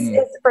mean, is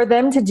for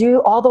them to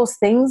do all those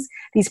things,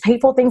 these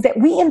painful things that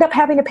we end up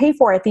having to pay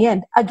for at the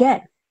end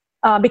again.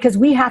 Because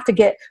we have to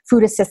get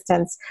food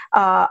assistance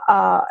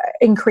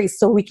increased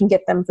so we can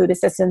get them food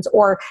assistance,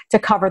 or to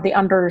cover the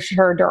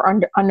underinsured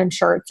or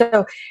uninsured.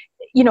 So,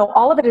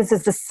 all of it is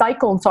this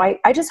cycle. And so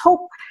I just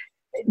hope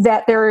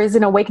that there is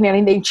an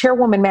awakening. The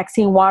chairwoman,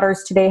 Maxine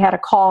Waters, today had a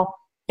call,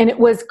 and it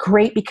was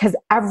great because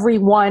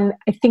everyone,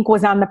 I think,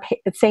 was on the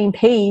same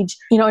page,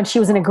 and she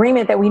was in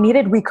agreement that we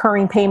needed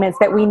recurring payments,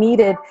 that we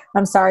needed,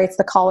 I'm sorry, it's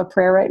the call of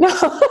prayer right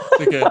now.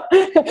 Okay.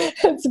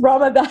 It's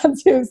Ramadan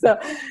too.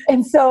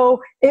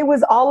 So it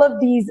was all of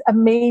these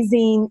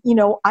amazing,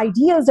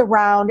 ideas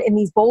around, and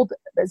these bold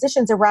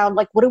positions around,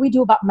 like, what do we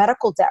do about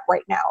medical debt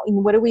right now?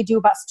 And what do we do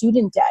about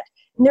student debt?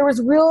 And there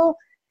was real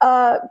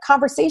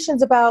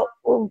conversations about,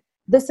 well,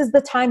 this is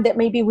the time that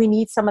maybe we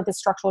need some of the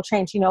structural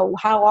change.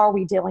 How are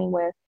we dealing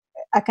with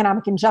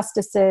economic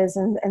injustices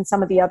and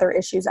some of the other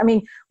issues? I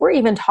mean, we're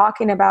even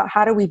talking about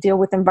how do we deal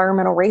with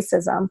environmental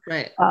racism,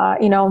 right?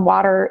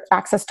 Water,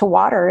 access to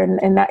water,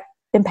 and that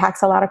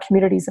impacts a lot of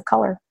communities of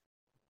color.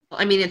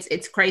 I mean,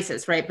 it's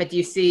crisis, right? But do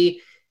you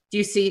see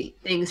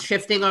things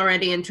shifting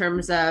already in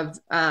terms of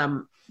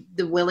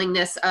the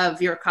willingness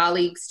of your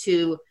colleagues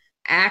to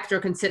act or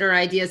consider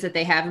ideas that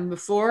they haven't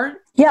before?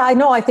 Yeah, I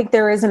know. I think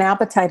there is an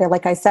appetite.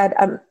 Like I said,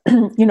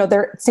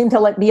 there seemed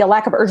to be a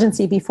lack of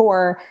urgency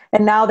before,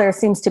 and now there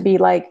seems to be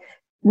like,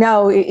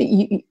 no,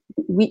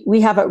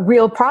 we have a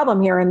real problem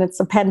here, and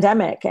it's a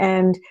pandemic,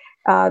 and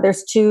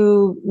there's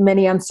too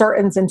many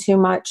uncertainties and too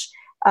much,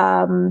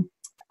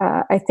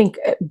 I think,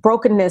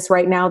 brokenness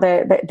right now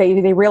that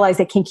they realize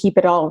they can't keep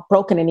it all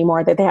broken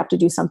anymore, that they have to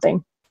do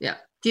something. Yeah.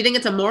 Do you think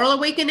it's a moral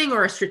awakening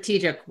or a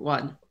strategic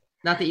one?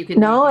 Not that you can.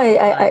 No,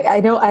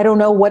 I don't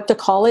know what to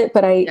call it,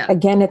 but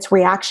again, it's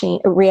reacting,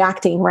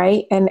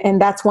 right?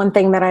 And that's one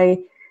thing that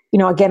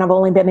again, I've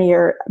only been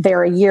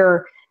there a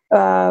year,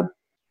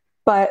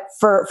 but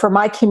for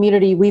my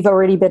community, we've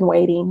already been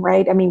waiting,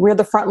 right? I mean, we're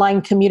the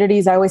frontline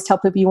communities. I always tell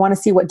people, you want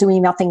to see what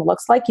doing nothing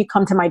looks like, you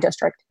come to my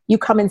district, you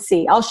come and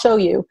see. I'll show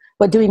you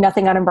what doing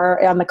nothing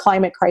on the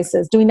climate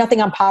crisis, doing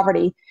nothing on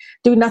poverty,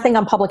 doing nothing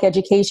on public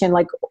education.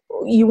 Like,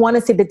 you want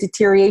to see the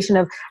deterioration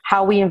of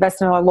how we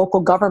invest in our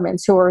local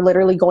governments, who are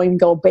literally going to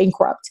go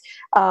bankrupt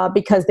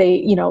because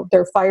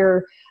their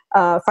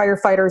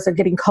firefighters are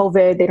getting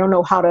COVID. They don't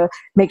know how to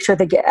make sure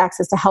they get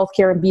access to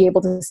healthcare and be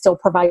able to still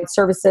provide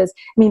services.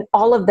 I mean,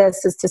 all of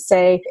this is to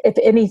say, if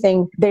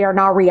anything, they are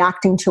now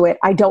reacting to it.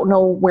 I don't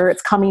know where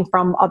it's coming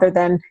from, other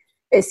than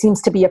it seems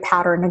to be a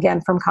pattern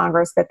again from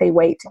Congress that they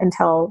wait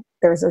until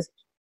there's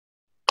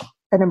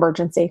an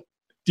emergency.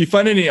 Do you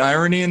find any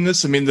irony in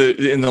this? I mean,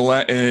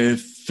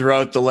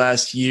 throughout the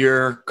last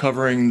year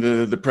covering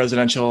the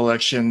presidential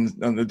election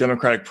and the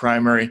Democratic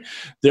primary,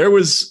 there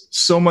was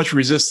so much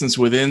resistance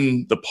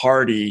within the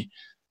party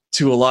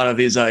to a lot of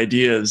these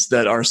ideas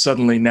that are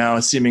suddenly now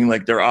seeming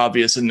like they're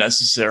obvious and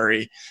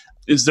necessary.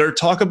 Is there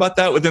talk about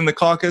that within the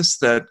caucus,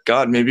 that,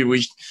 God, maybe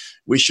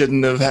we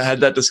shouldn't have had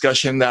that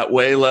discussion that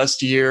way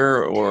last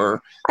year?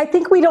 Or I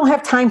think we don't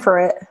have time for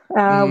it.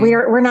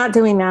 We're not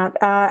doing that.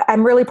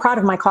 I'm really proud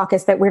of my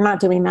caucus that we're not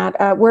doing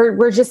that.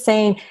 We're just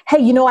saying, hey,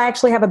 I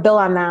actually have a bill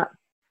on that.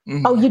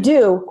 Mm-hmm. Oh, you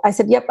do? I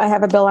said, yep, I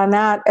have a bill on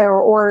that.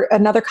 Or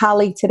another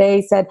colleague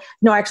today said,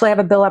 no, I actually have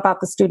a bill about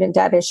the student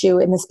debt issue,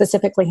 and it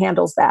specifically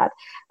handles that.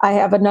 I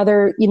have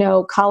another,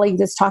 colleague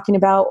that's talking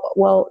about,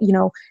 well,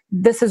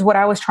 this is what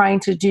I was trying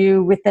to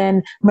do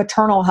within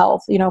maternal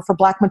health, for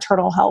Black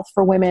maternal health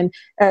for women,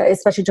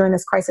 especially during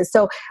this crisis.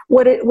 So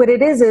what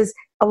it is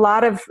a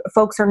lot of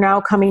folks are now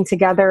coming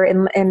together,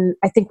 and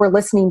I think we're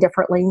listening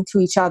differently to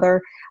each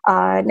other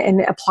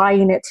and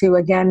applying it to,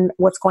 again,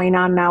 what's going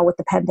on now with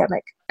the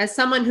pandemic. As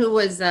someone who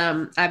was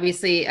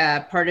obviously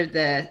part of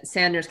the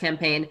Sanders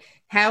campaign,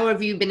 how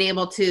have you been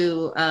able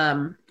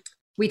to,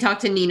 we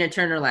talked to Nina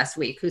Turner last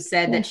week, who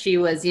said that she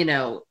was,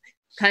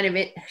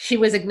 she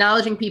was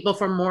acknowledging people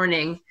for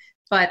mourning,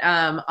 but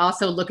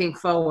also looking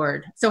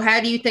forward. So how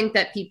do you think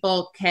that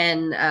people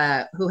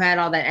can, who had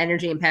all that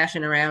energy and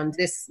passion around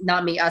this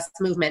Not Me, Us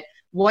movement,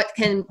 what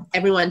can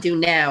everyone do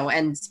now,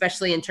 and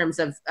especially in terms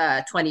of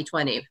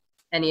 2020?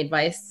 Any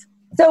advice?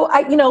 So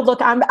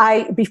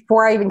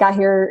before I even got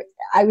here,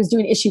 I was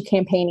doing issue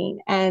campaigning,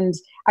 and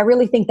I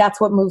really think that's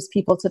what moves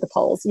people to the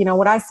polls.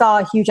 When I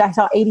saw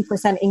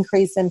 80%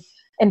 increase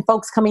in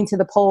folks coming to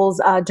the polls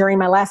during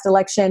my last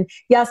election.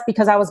 Yes,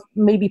 because I was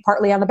maybe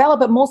partly on the ballot,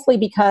 but mostly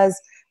because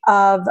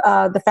of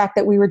the fact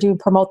that we were doing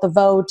Promote the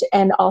Vote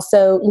and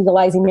also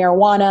legalizing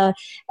marijuana.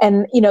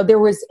 And, there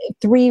was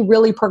 3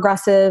 really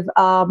progressive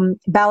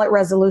ballot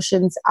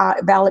resolutions,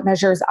 ballot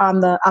measures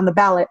on the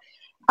ballot.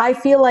 I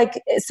feel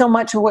like so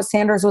much of what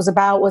Sanders was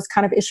about was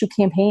kind of issue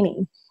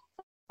campaigning.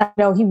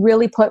 He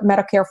really put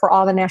Medicare for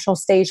all on the national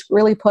stage,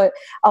 really put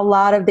a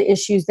lot of the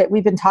issues that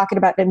we've been talking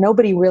about that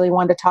nobody really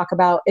wanted to talk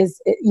about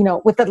is,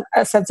 with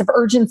a sense of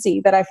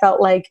urgency that I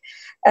felt like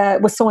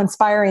was so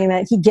inspiring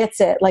that he gets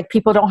it. Like,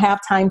 people don't have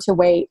time to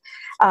wait.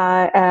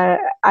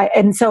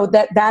 And so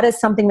that is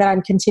something that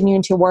I'm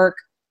continuing to work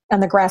on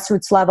the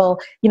grassroots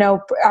level.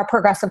 Our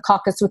progressive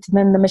caucus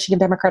within the Michigan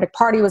Democratic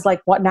Party was like,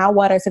 what now?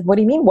 What? I said, what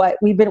do you mean? What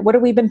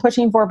have we been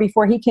pushing for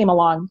before he came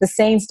along? The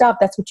same stuff.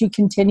 That's what you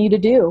continue to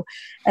do.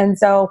 And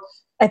so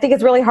I think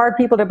it's really hard for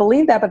people to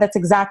believe that, but that's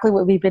exactly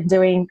what we've been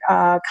doing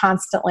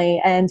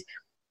constantly. And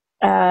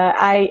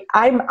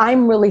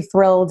I'm really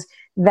thrilled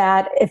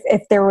that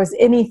if there was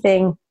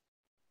anything,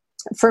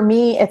 for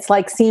me, it's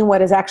like seeing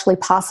what is actually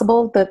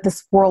possible,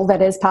 this world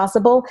that is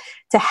possible,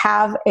 to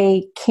have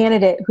a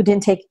candidate who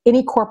didn't take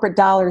any corporate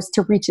dollars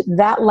to reach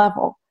that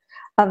level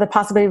of the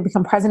possibility to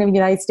become president of the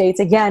United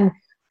States, again,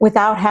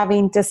 without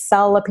having to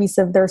sell a piece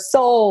of their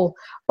soul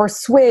or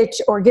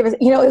switch or give it,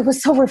 it was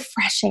so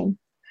refreshing.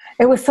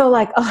 It was so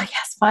like, oh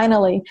yes,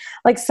 finally,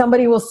 like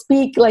somebody will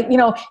speak, like,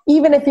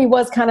 even if he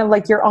was kind of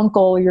like your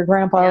uncle or your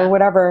grandpa or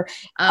whatever.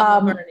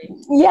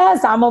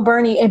 Yes, I'm a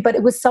Bernie. But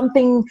it was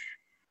something,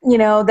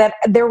 that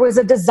there was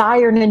a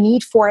desire and a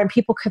need for, and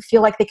people could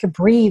feel like they could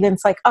breathe. And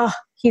it's like, oh,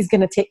 he's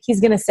going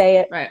to say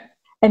it. Right.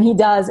 And he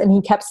does. And he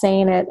kept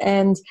saying it.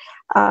 And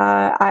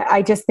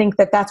I just think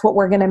that that's what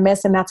we're going to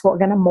miss. And that's what we're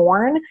going to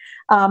mourn.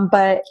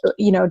 But,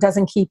 it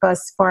doesn't keep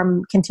us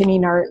from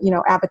continuing our,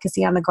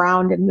 advocacy on the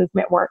ground and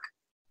movement work.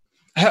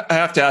 I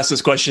have to ask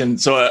this question.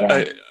 So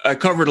I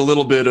covered a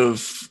little bit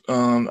of,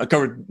 I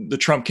covered the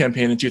Trump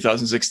campaign in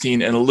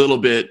 2016 and a little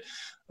bit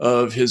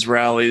of his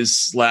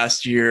rallies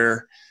last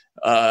year.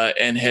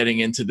 And heading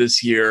into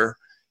this year,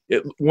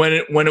 when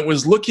it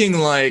was looking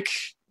like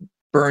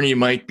Bernie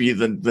might be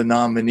the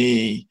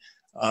nominee,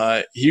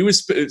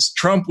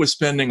 Trump was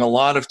spending a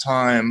lot of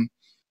time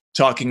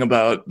talking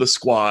about the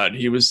squad.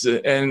 He was,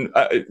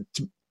 to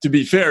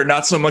be fair,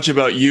 not so much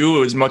about you. It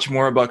was much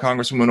more about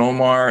Congresswoman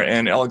Omar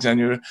and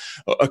Alexandria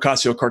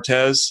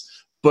Ocasio-Cortez.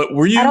 But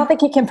were you? I don't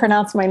think he can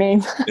pronounce my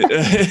name.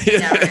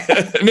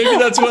 Maybe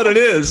that's what it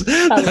is.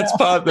 That's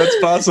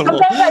possible.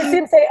 Sometimes I see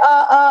him say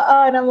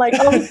and I'm like,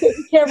 oh,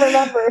 he can't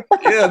remember.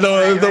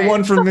 The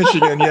one from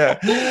Michigan.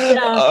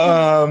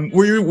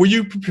 Were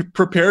you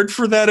prepared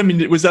for that? I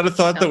mean, was that a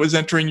thought that was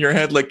entering your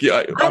head? Like,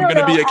 I'm going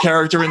to be a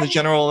character in the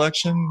general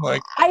election.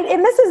 Like,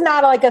 and this is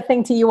not like a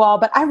thing to you all,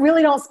 but I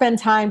really don't spend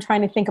time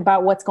trying to think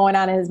about what's going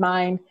on in his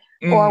mind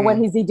or what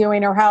is he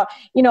doing or how.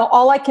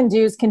 All I can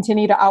do is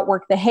continue to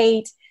outwork the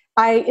hate.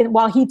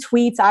 While he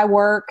tweets, I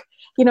work,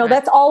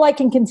 that's all I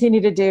can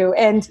continue to do.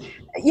 And,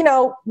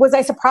 was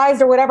I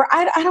surprised or whatever?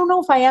 I don't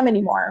know if I am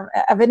anymore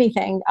of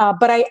anything.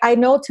 But I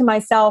know to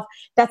myself,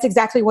 that's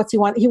exactly what he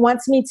wants. He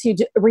wants me to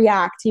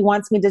react. He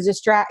wants me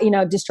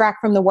to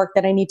distract from the work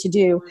that I need to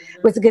do,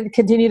 was to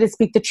continue to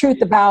speak the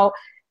truth about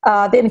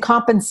the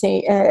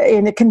incompetency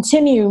and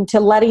continue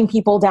to letting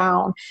people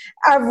down,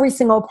 every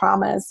single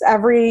promise,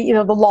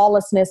 the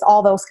lawlessness,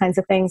 all those kinds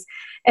of things.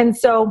 And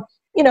so,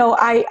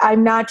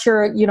 I'm not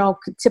your,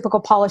 typical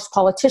polished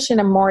politician.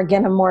 I'm more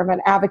of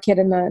an advocate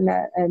and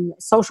a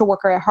social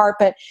worker at heart.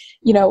 But,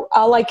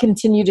 all I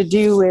continue to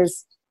do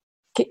is,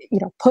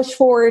 push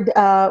forward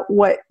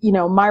what,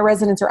 my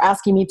residents are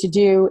asking me to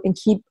do and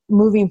keep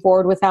moving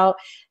forward without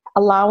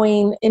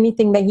allowing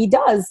anything that he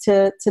does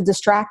to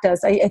distract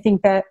us. I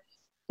think that,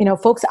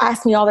 folks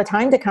ask me all the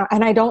time to come,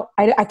 and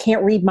I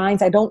can't read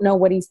minds. I don't know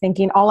what he's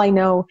thinking. All I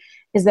know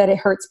is that it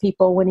hurts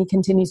people when he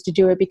continues to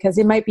do it, because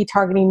it might be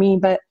targeting me,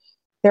 but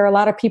there are a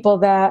lot of people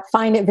that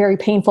find it very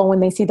painful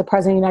when they see the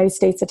president of the United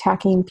States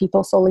attacking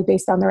people solely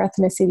based on their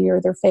ethnicity or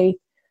their faith.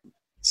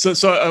 So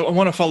I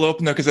want to follow up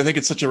on that, because I think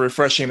it's such a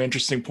refreshing and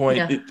interesting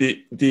point.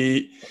 Yeah.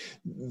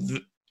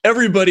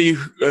 Everybody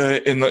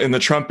in the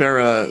Trump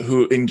era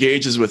who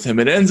engages with him,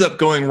 it ends up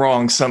going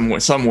wrong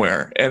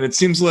somewhere. And it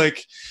seems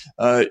like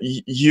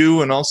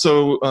you and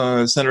also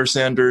Senator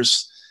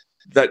Sanders,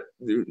 that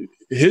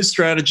his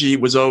strategy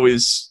was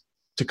always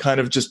to kind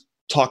of just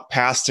talk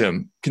past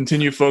him,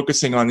 continue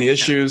focusing on the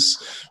issues,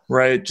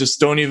 right?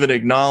 Just don't even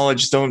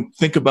acknowledge, don't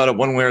think about it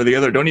one way or the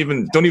other. Don't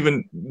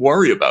even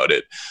worry about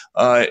it.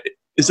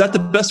 Is that the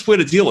best way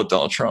to deal with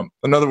Donald Trump?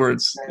 In other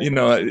words,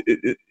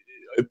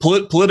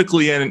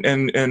 politically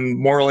and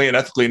morally and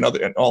ethically and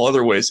all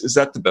other ways, is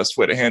that the best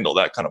way to handle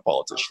that kind of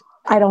politician?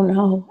 I don't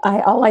know.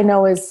 All I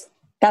know is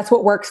that's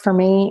what works for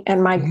me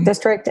and my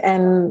district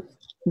and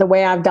the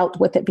way I've dealt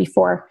with it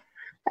before.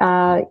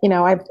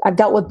 I've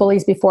dealt with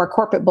bullies before,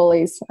 corporate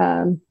bullies,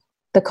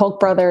 the Koch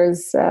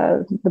brothers,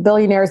 the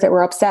billionaires that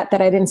were upset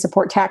that I didn't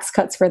support tax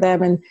cuts for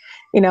them. And,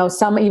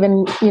 some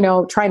even,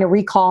 trying to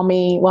recall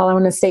me while I'm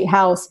in the state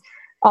house.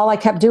 All I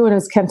kept doing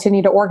was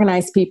continue to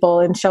organize people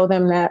and show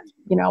them that,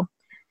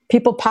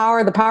 people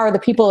power, the power of the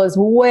people is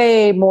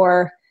way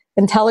more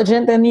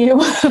intelligent than you,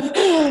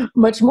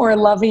 much more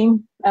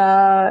loving,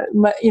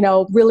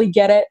 really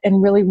get it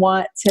and really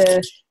want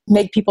to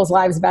make people's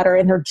lives better,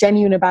 and they're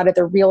genuine about it.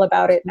 They're real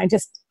about it. And I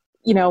just,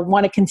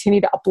 want to continue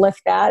to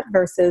uplift that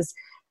versus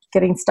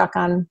getting stuck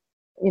on,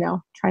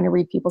 trying to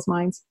read people's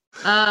minds.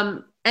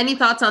 Any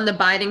thoughts on the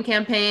Biden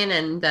campaign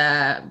and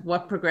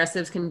what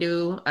progressives can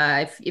do?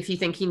 If you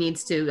think he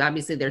needs to,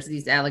 obviously there's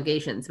these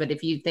allegations, but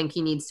if you think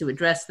he needs to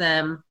address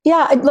them.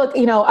 Yeah, look,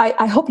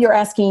 I hope you're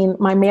asking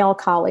my male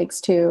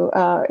colleagues too,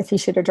 if he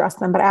should address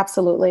them, but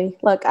absolutely.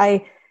 Look,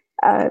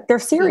 they're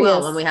serious. We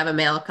will when we have a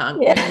male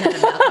congressman.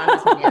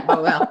 Yeah,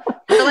 but well,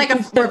 so like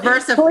a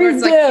reverse of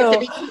Please like, do. you have to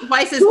be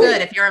twice as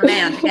good if you're a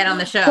man to get on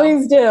the show.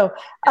 Please do.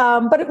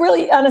 But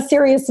really, on a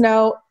serious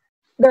note,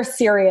 they're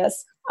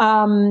serious.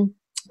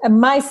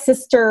 My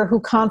sister, who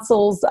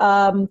counsels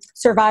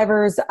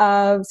survivors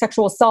of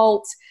sexual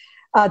assault,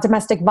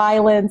 domestic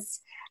violence,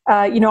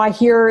 I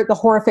hear the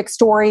horrific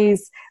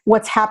stories,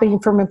 what's happening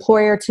from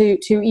employer to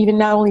even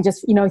not only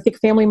just, I think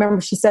family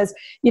members. She says,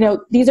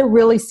 these are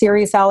really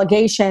serious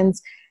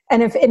allegations.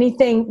 And if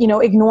anything,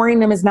 ignoring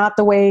them is not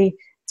the way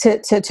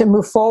to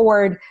move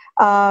forward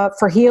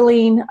for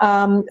healing,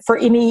 for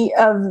any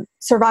of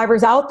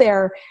survivors out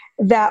there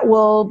that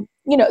will,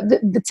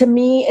 to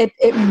me,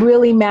 it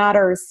really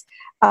matters.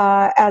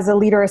 As a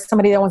leader, as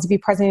somebody that wants to be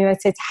president of the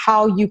United States,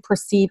 how you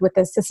proceed with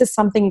this. This is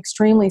something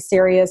extremely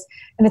serious,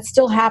 and it's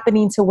still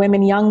happening to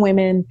women, young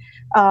women,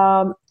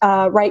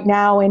 right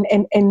now. And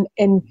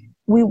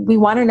we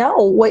want to know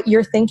what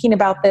you're thinking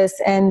about this,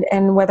 and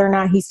whether or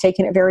not he's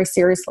taking it very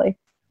seriously.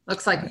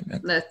 Looks like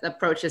the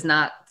approach is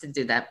not to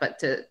do that, but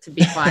to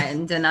be quiet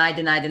and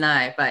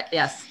deny. But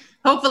yes.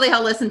 Hopefully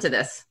he'll listen to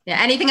this. Yeah.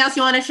 Anything else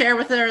you want to share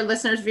with our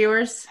listeners,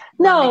 viewers?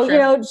 No,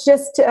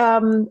 just,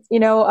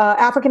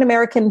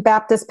 African-American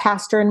Baptist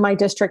pastor in my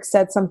district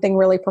said something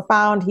really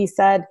profound. He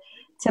said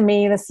to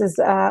me, this is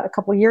a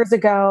couple of years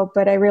ago,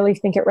 but I really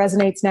think it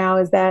resonates now,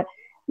 is that,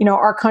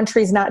 our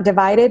country's not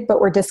divided,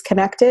 but we're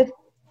disconnected.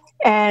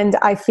 And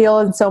I feel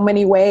in so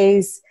many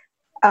ways,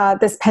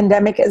 this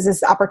pandemic is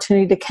this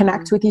opportunity to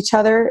connect with each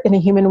other in a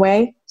human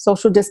way,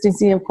 social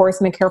distancing, of course,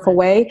 in a careful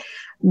way.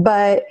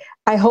 But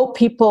I hope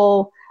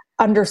people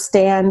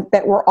understand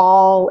that we're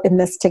all in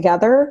this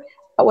together.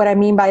 But what I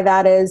mean by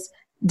that is,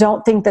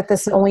 don't think that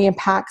this only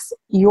impacts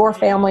your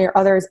family or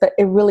others, but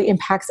it really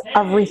impacts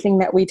everything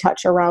that we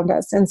touch around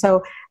us. And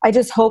so I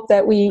just hope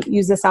that we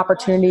use this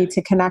opportunity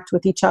to connect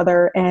with each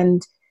other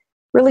and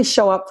really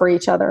show up for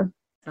each other.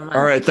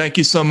 All right. Thank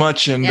you so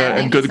much. And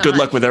good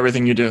luck with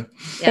everything you do.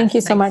 Yeah, thank you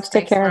so much.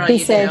 Take care. Be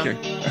safe.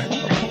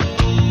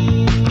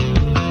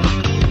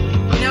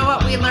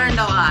 We learned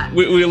a lot.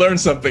 We learned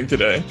something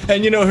today.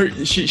 And,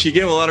 she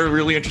gave a lot of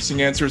really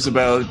interesting answers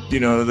about,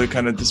 the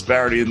kind of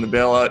disparity in the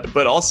bailout,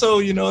 but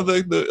also,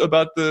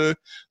 about the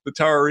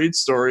Tara Reade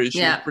story.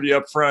 She was pretty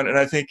upfront. And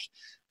I think,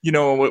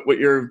 what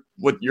your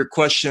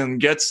question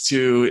gets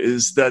to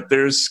is that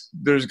there's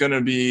going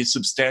to be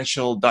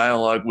substantial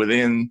dialogue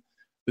within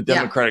the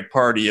Democratic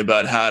Party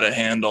about how to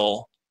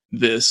handle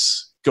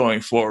this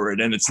going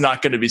forward. And it's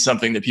not going to be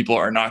something that people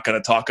are not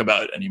going to talk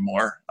about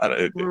anymore.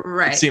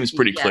 It seems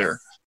pretty clear.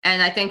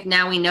 And I think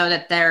now we know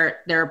that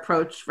their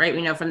approach, right?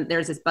 We know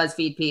there's this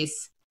BuzzFeed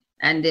piece,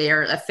 and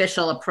their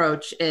official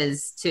approach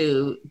is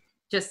to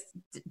just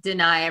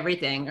deny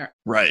everything.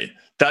 Right.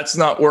 That's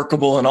not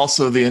workable. And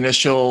also the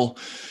initial,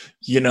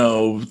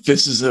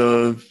 this is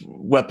a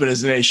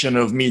weaponization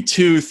of Me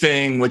Too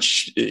thing,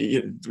 which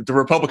the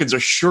Republicans are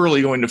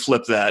surely going to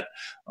flip that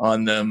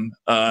on them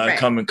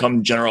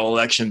come general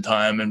election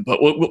time. But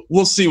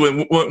we'll see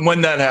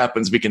when that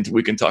happens. We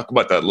can talk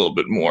about that a little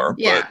bit more.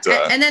 Yeah.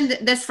 But, and then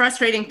this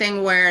frustrating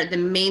thing where the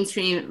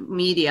mainstream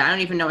media, I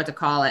don't even know what to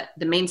call it,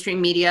 the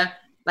mainstream media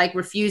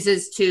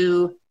refuses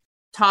to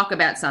talk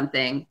about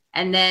something,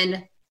 and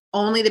then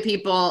only the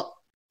people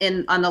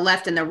on the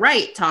left and the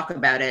right talk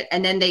about it,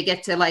 and then they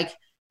get to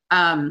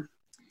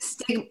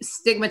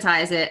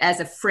stigmatize it as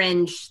a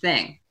fringe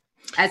thing.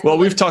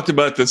 We've talked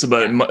about this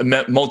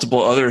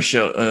multiple other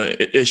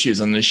issues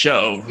on the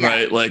show,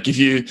 right? Like if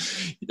you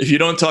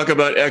don't talk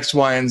about X,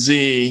 Y, and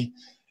Z,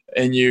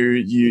 and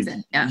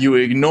you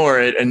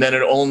ignore it, and then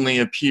it only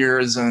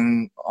appears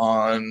on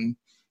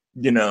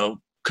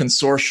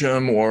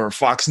Consortium or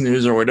Fox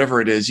News or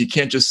whatever it is, you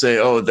can't just say,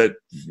 oh, that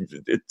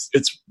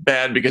it's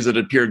bad because it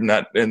appeared in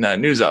that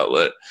news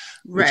outlet,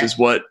 which is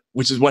what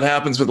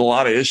happens with a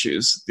lot of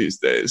issues these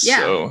days. Yeah,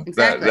 so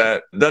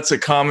exactly. that's a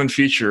common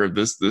feature of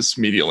this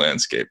media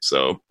landscape.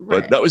 So,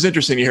 but that was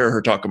interesting to hear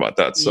her talk about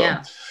that. So,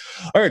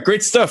 all right,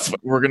 great stuff.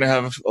 We're going to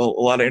have a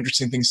lot of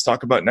interesting things to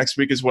talk about next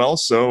week as well.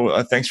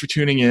 So thanks for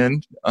tuning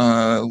in.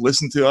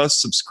 Listen to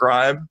us,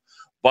 subscribe.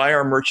 Buy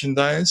our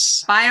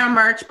merchandise. Buy our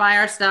merch, buy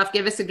our stuff,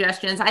 give us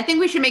suggestions. I think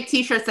we should make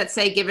t-shirts that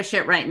say, give a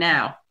shit right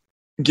now.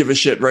 Give a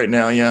shit right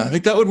now. Yeah. I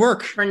think that would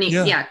work. For we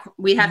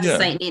have to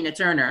say Nina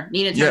Turner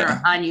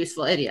on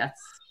Useful Idiots.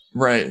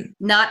 Right.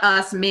 Not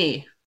us,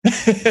 me.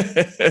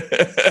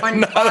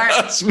 Not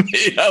us,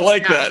 me. I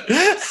like that.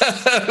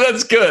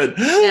 That's good.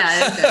 Yeah,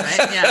 that's good,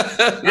 right? Yeah,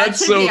 that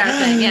should be our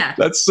thing. Yeah,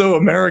 that's so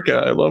America.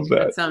 I love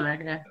that. That's so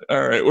America.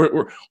 All right,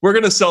 we're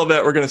gonna sell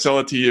that. We're gonna sell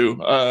it to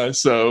you.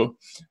 So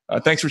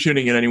thanks for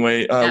tuning in.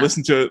 Anyway,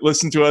 listen to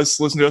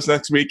us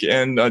next week,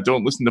 and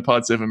don't listen to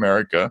Pod Save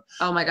America.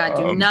 Oh my God,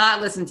 do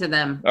not listen to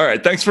them. All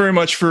right, thanks very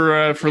much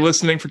for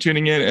listening, for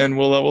tuning in, and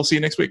we'll see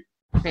you next week.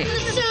 Great.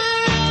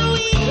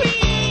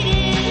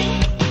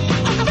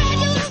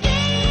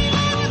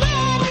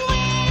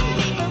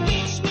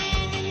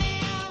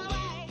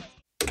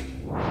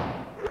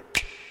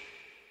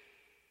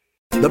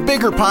 The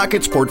Bigger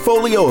Pockets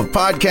portfolio of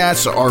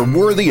podcasts are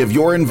worthy of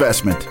your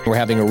investment. We're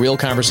having a real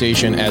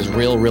conversation as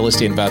real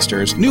estate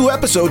investors. New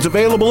episodes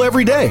available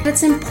every day.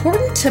 It's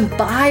important to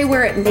buy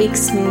where it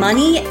makes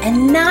money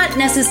and not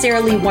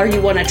necessarily where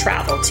you want to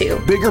travel to.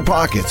 Bigger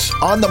Pockets,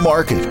 On the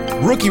Market,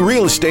 Rookie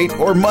Real Estate,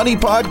 or Money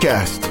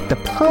Podcast. The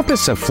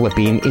purpose of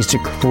flipping is to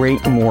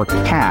create more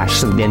cash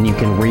so then you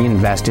can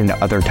reinvest into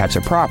other types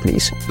of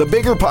properties. The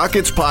Bigger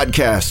Pockets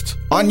Podcast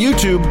on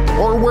YouTube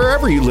or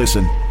wherever you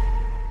listen.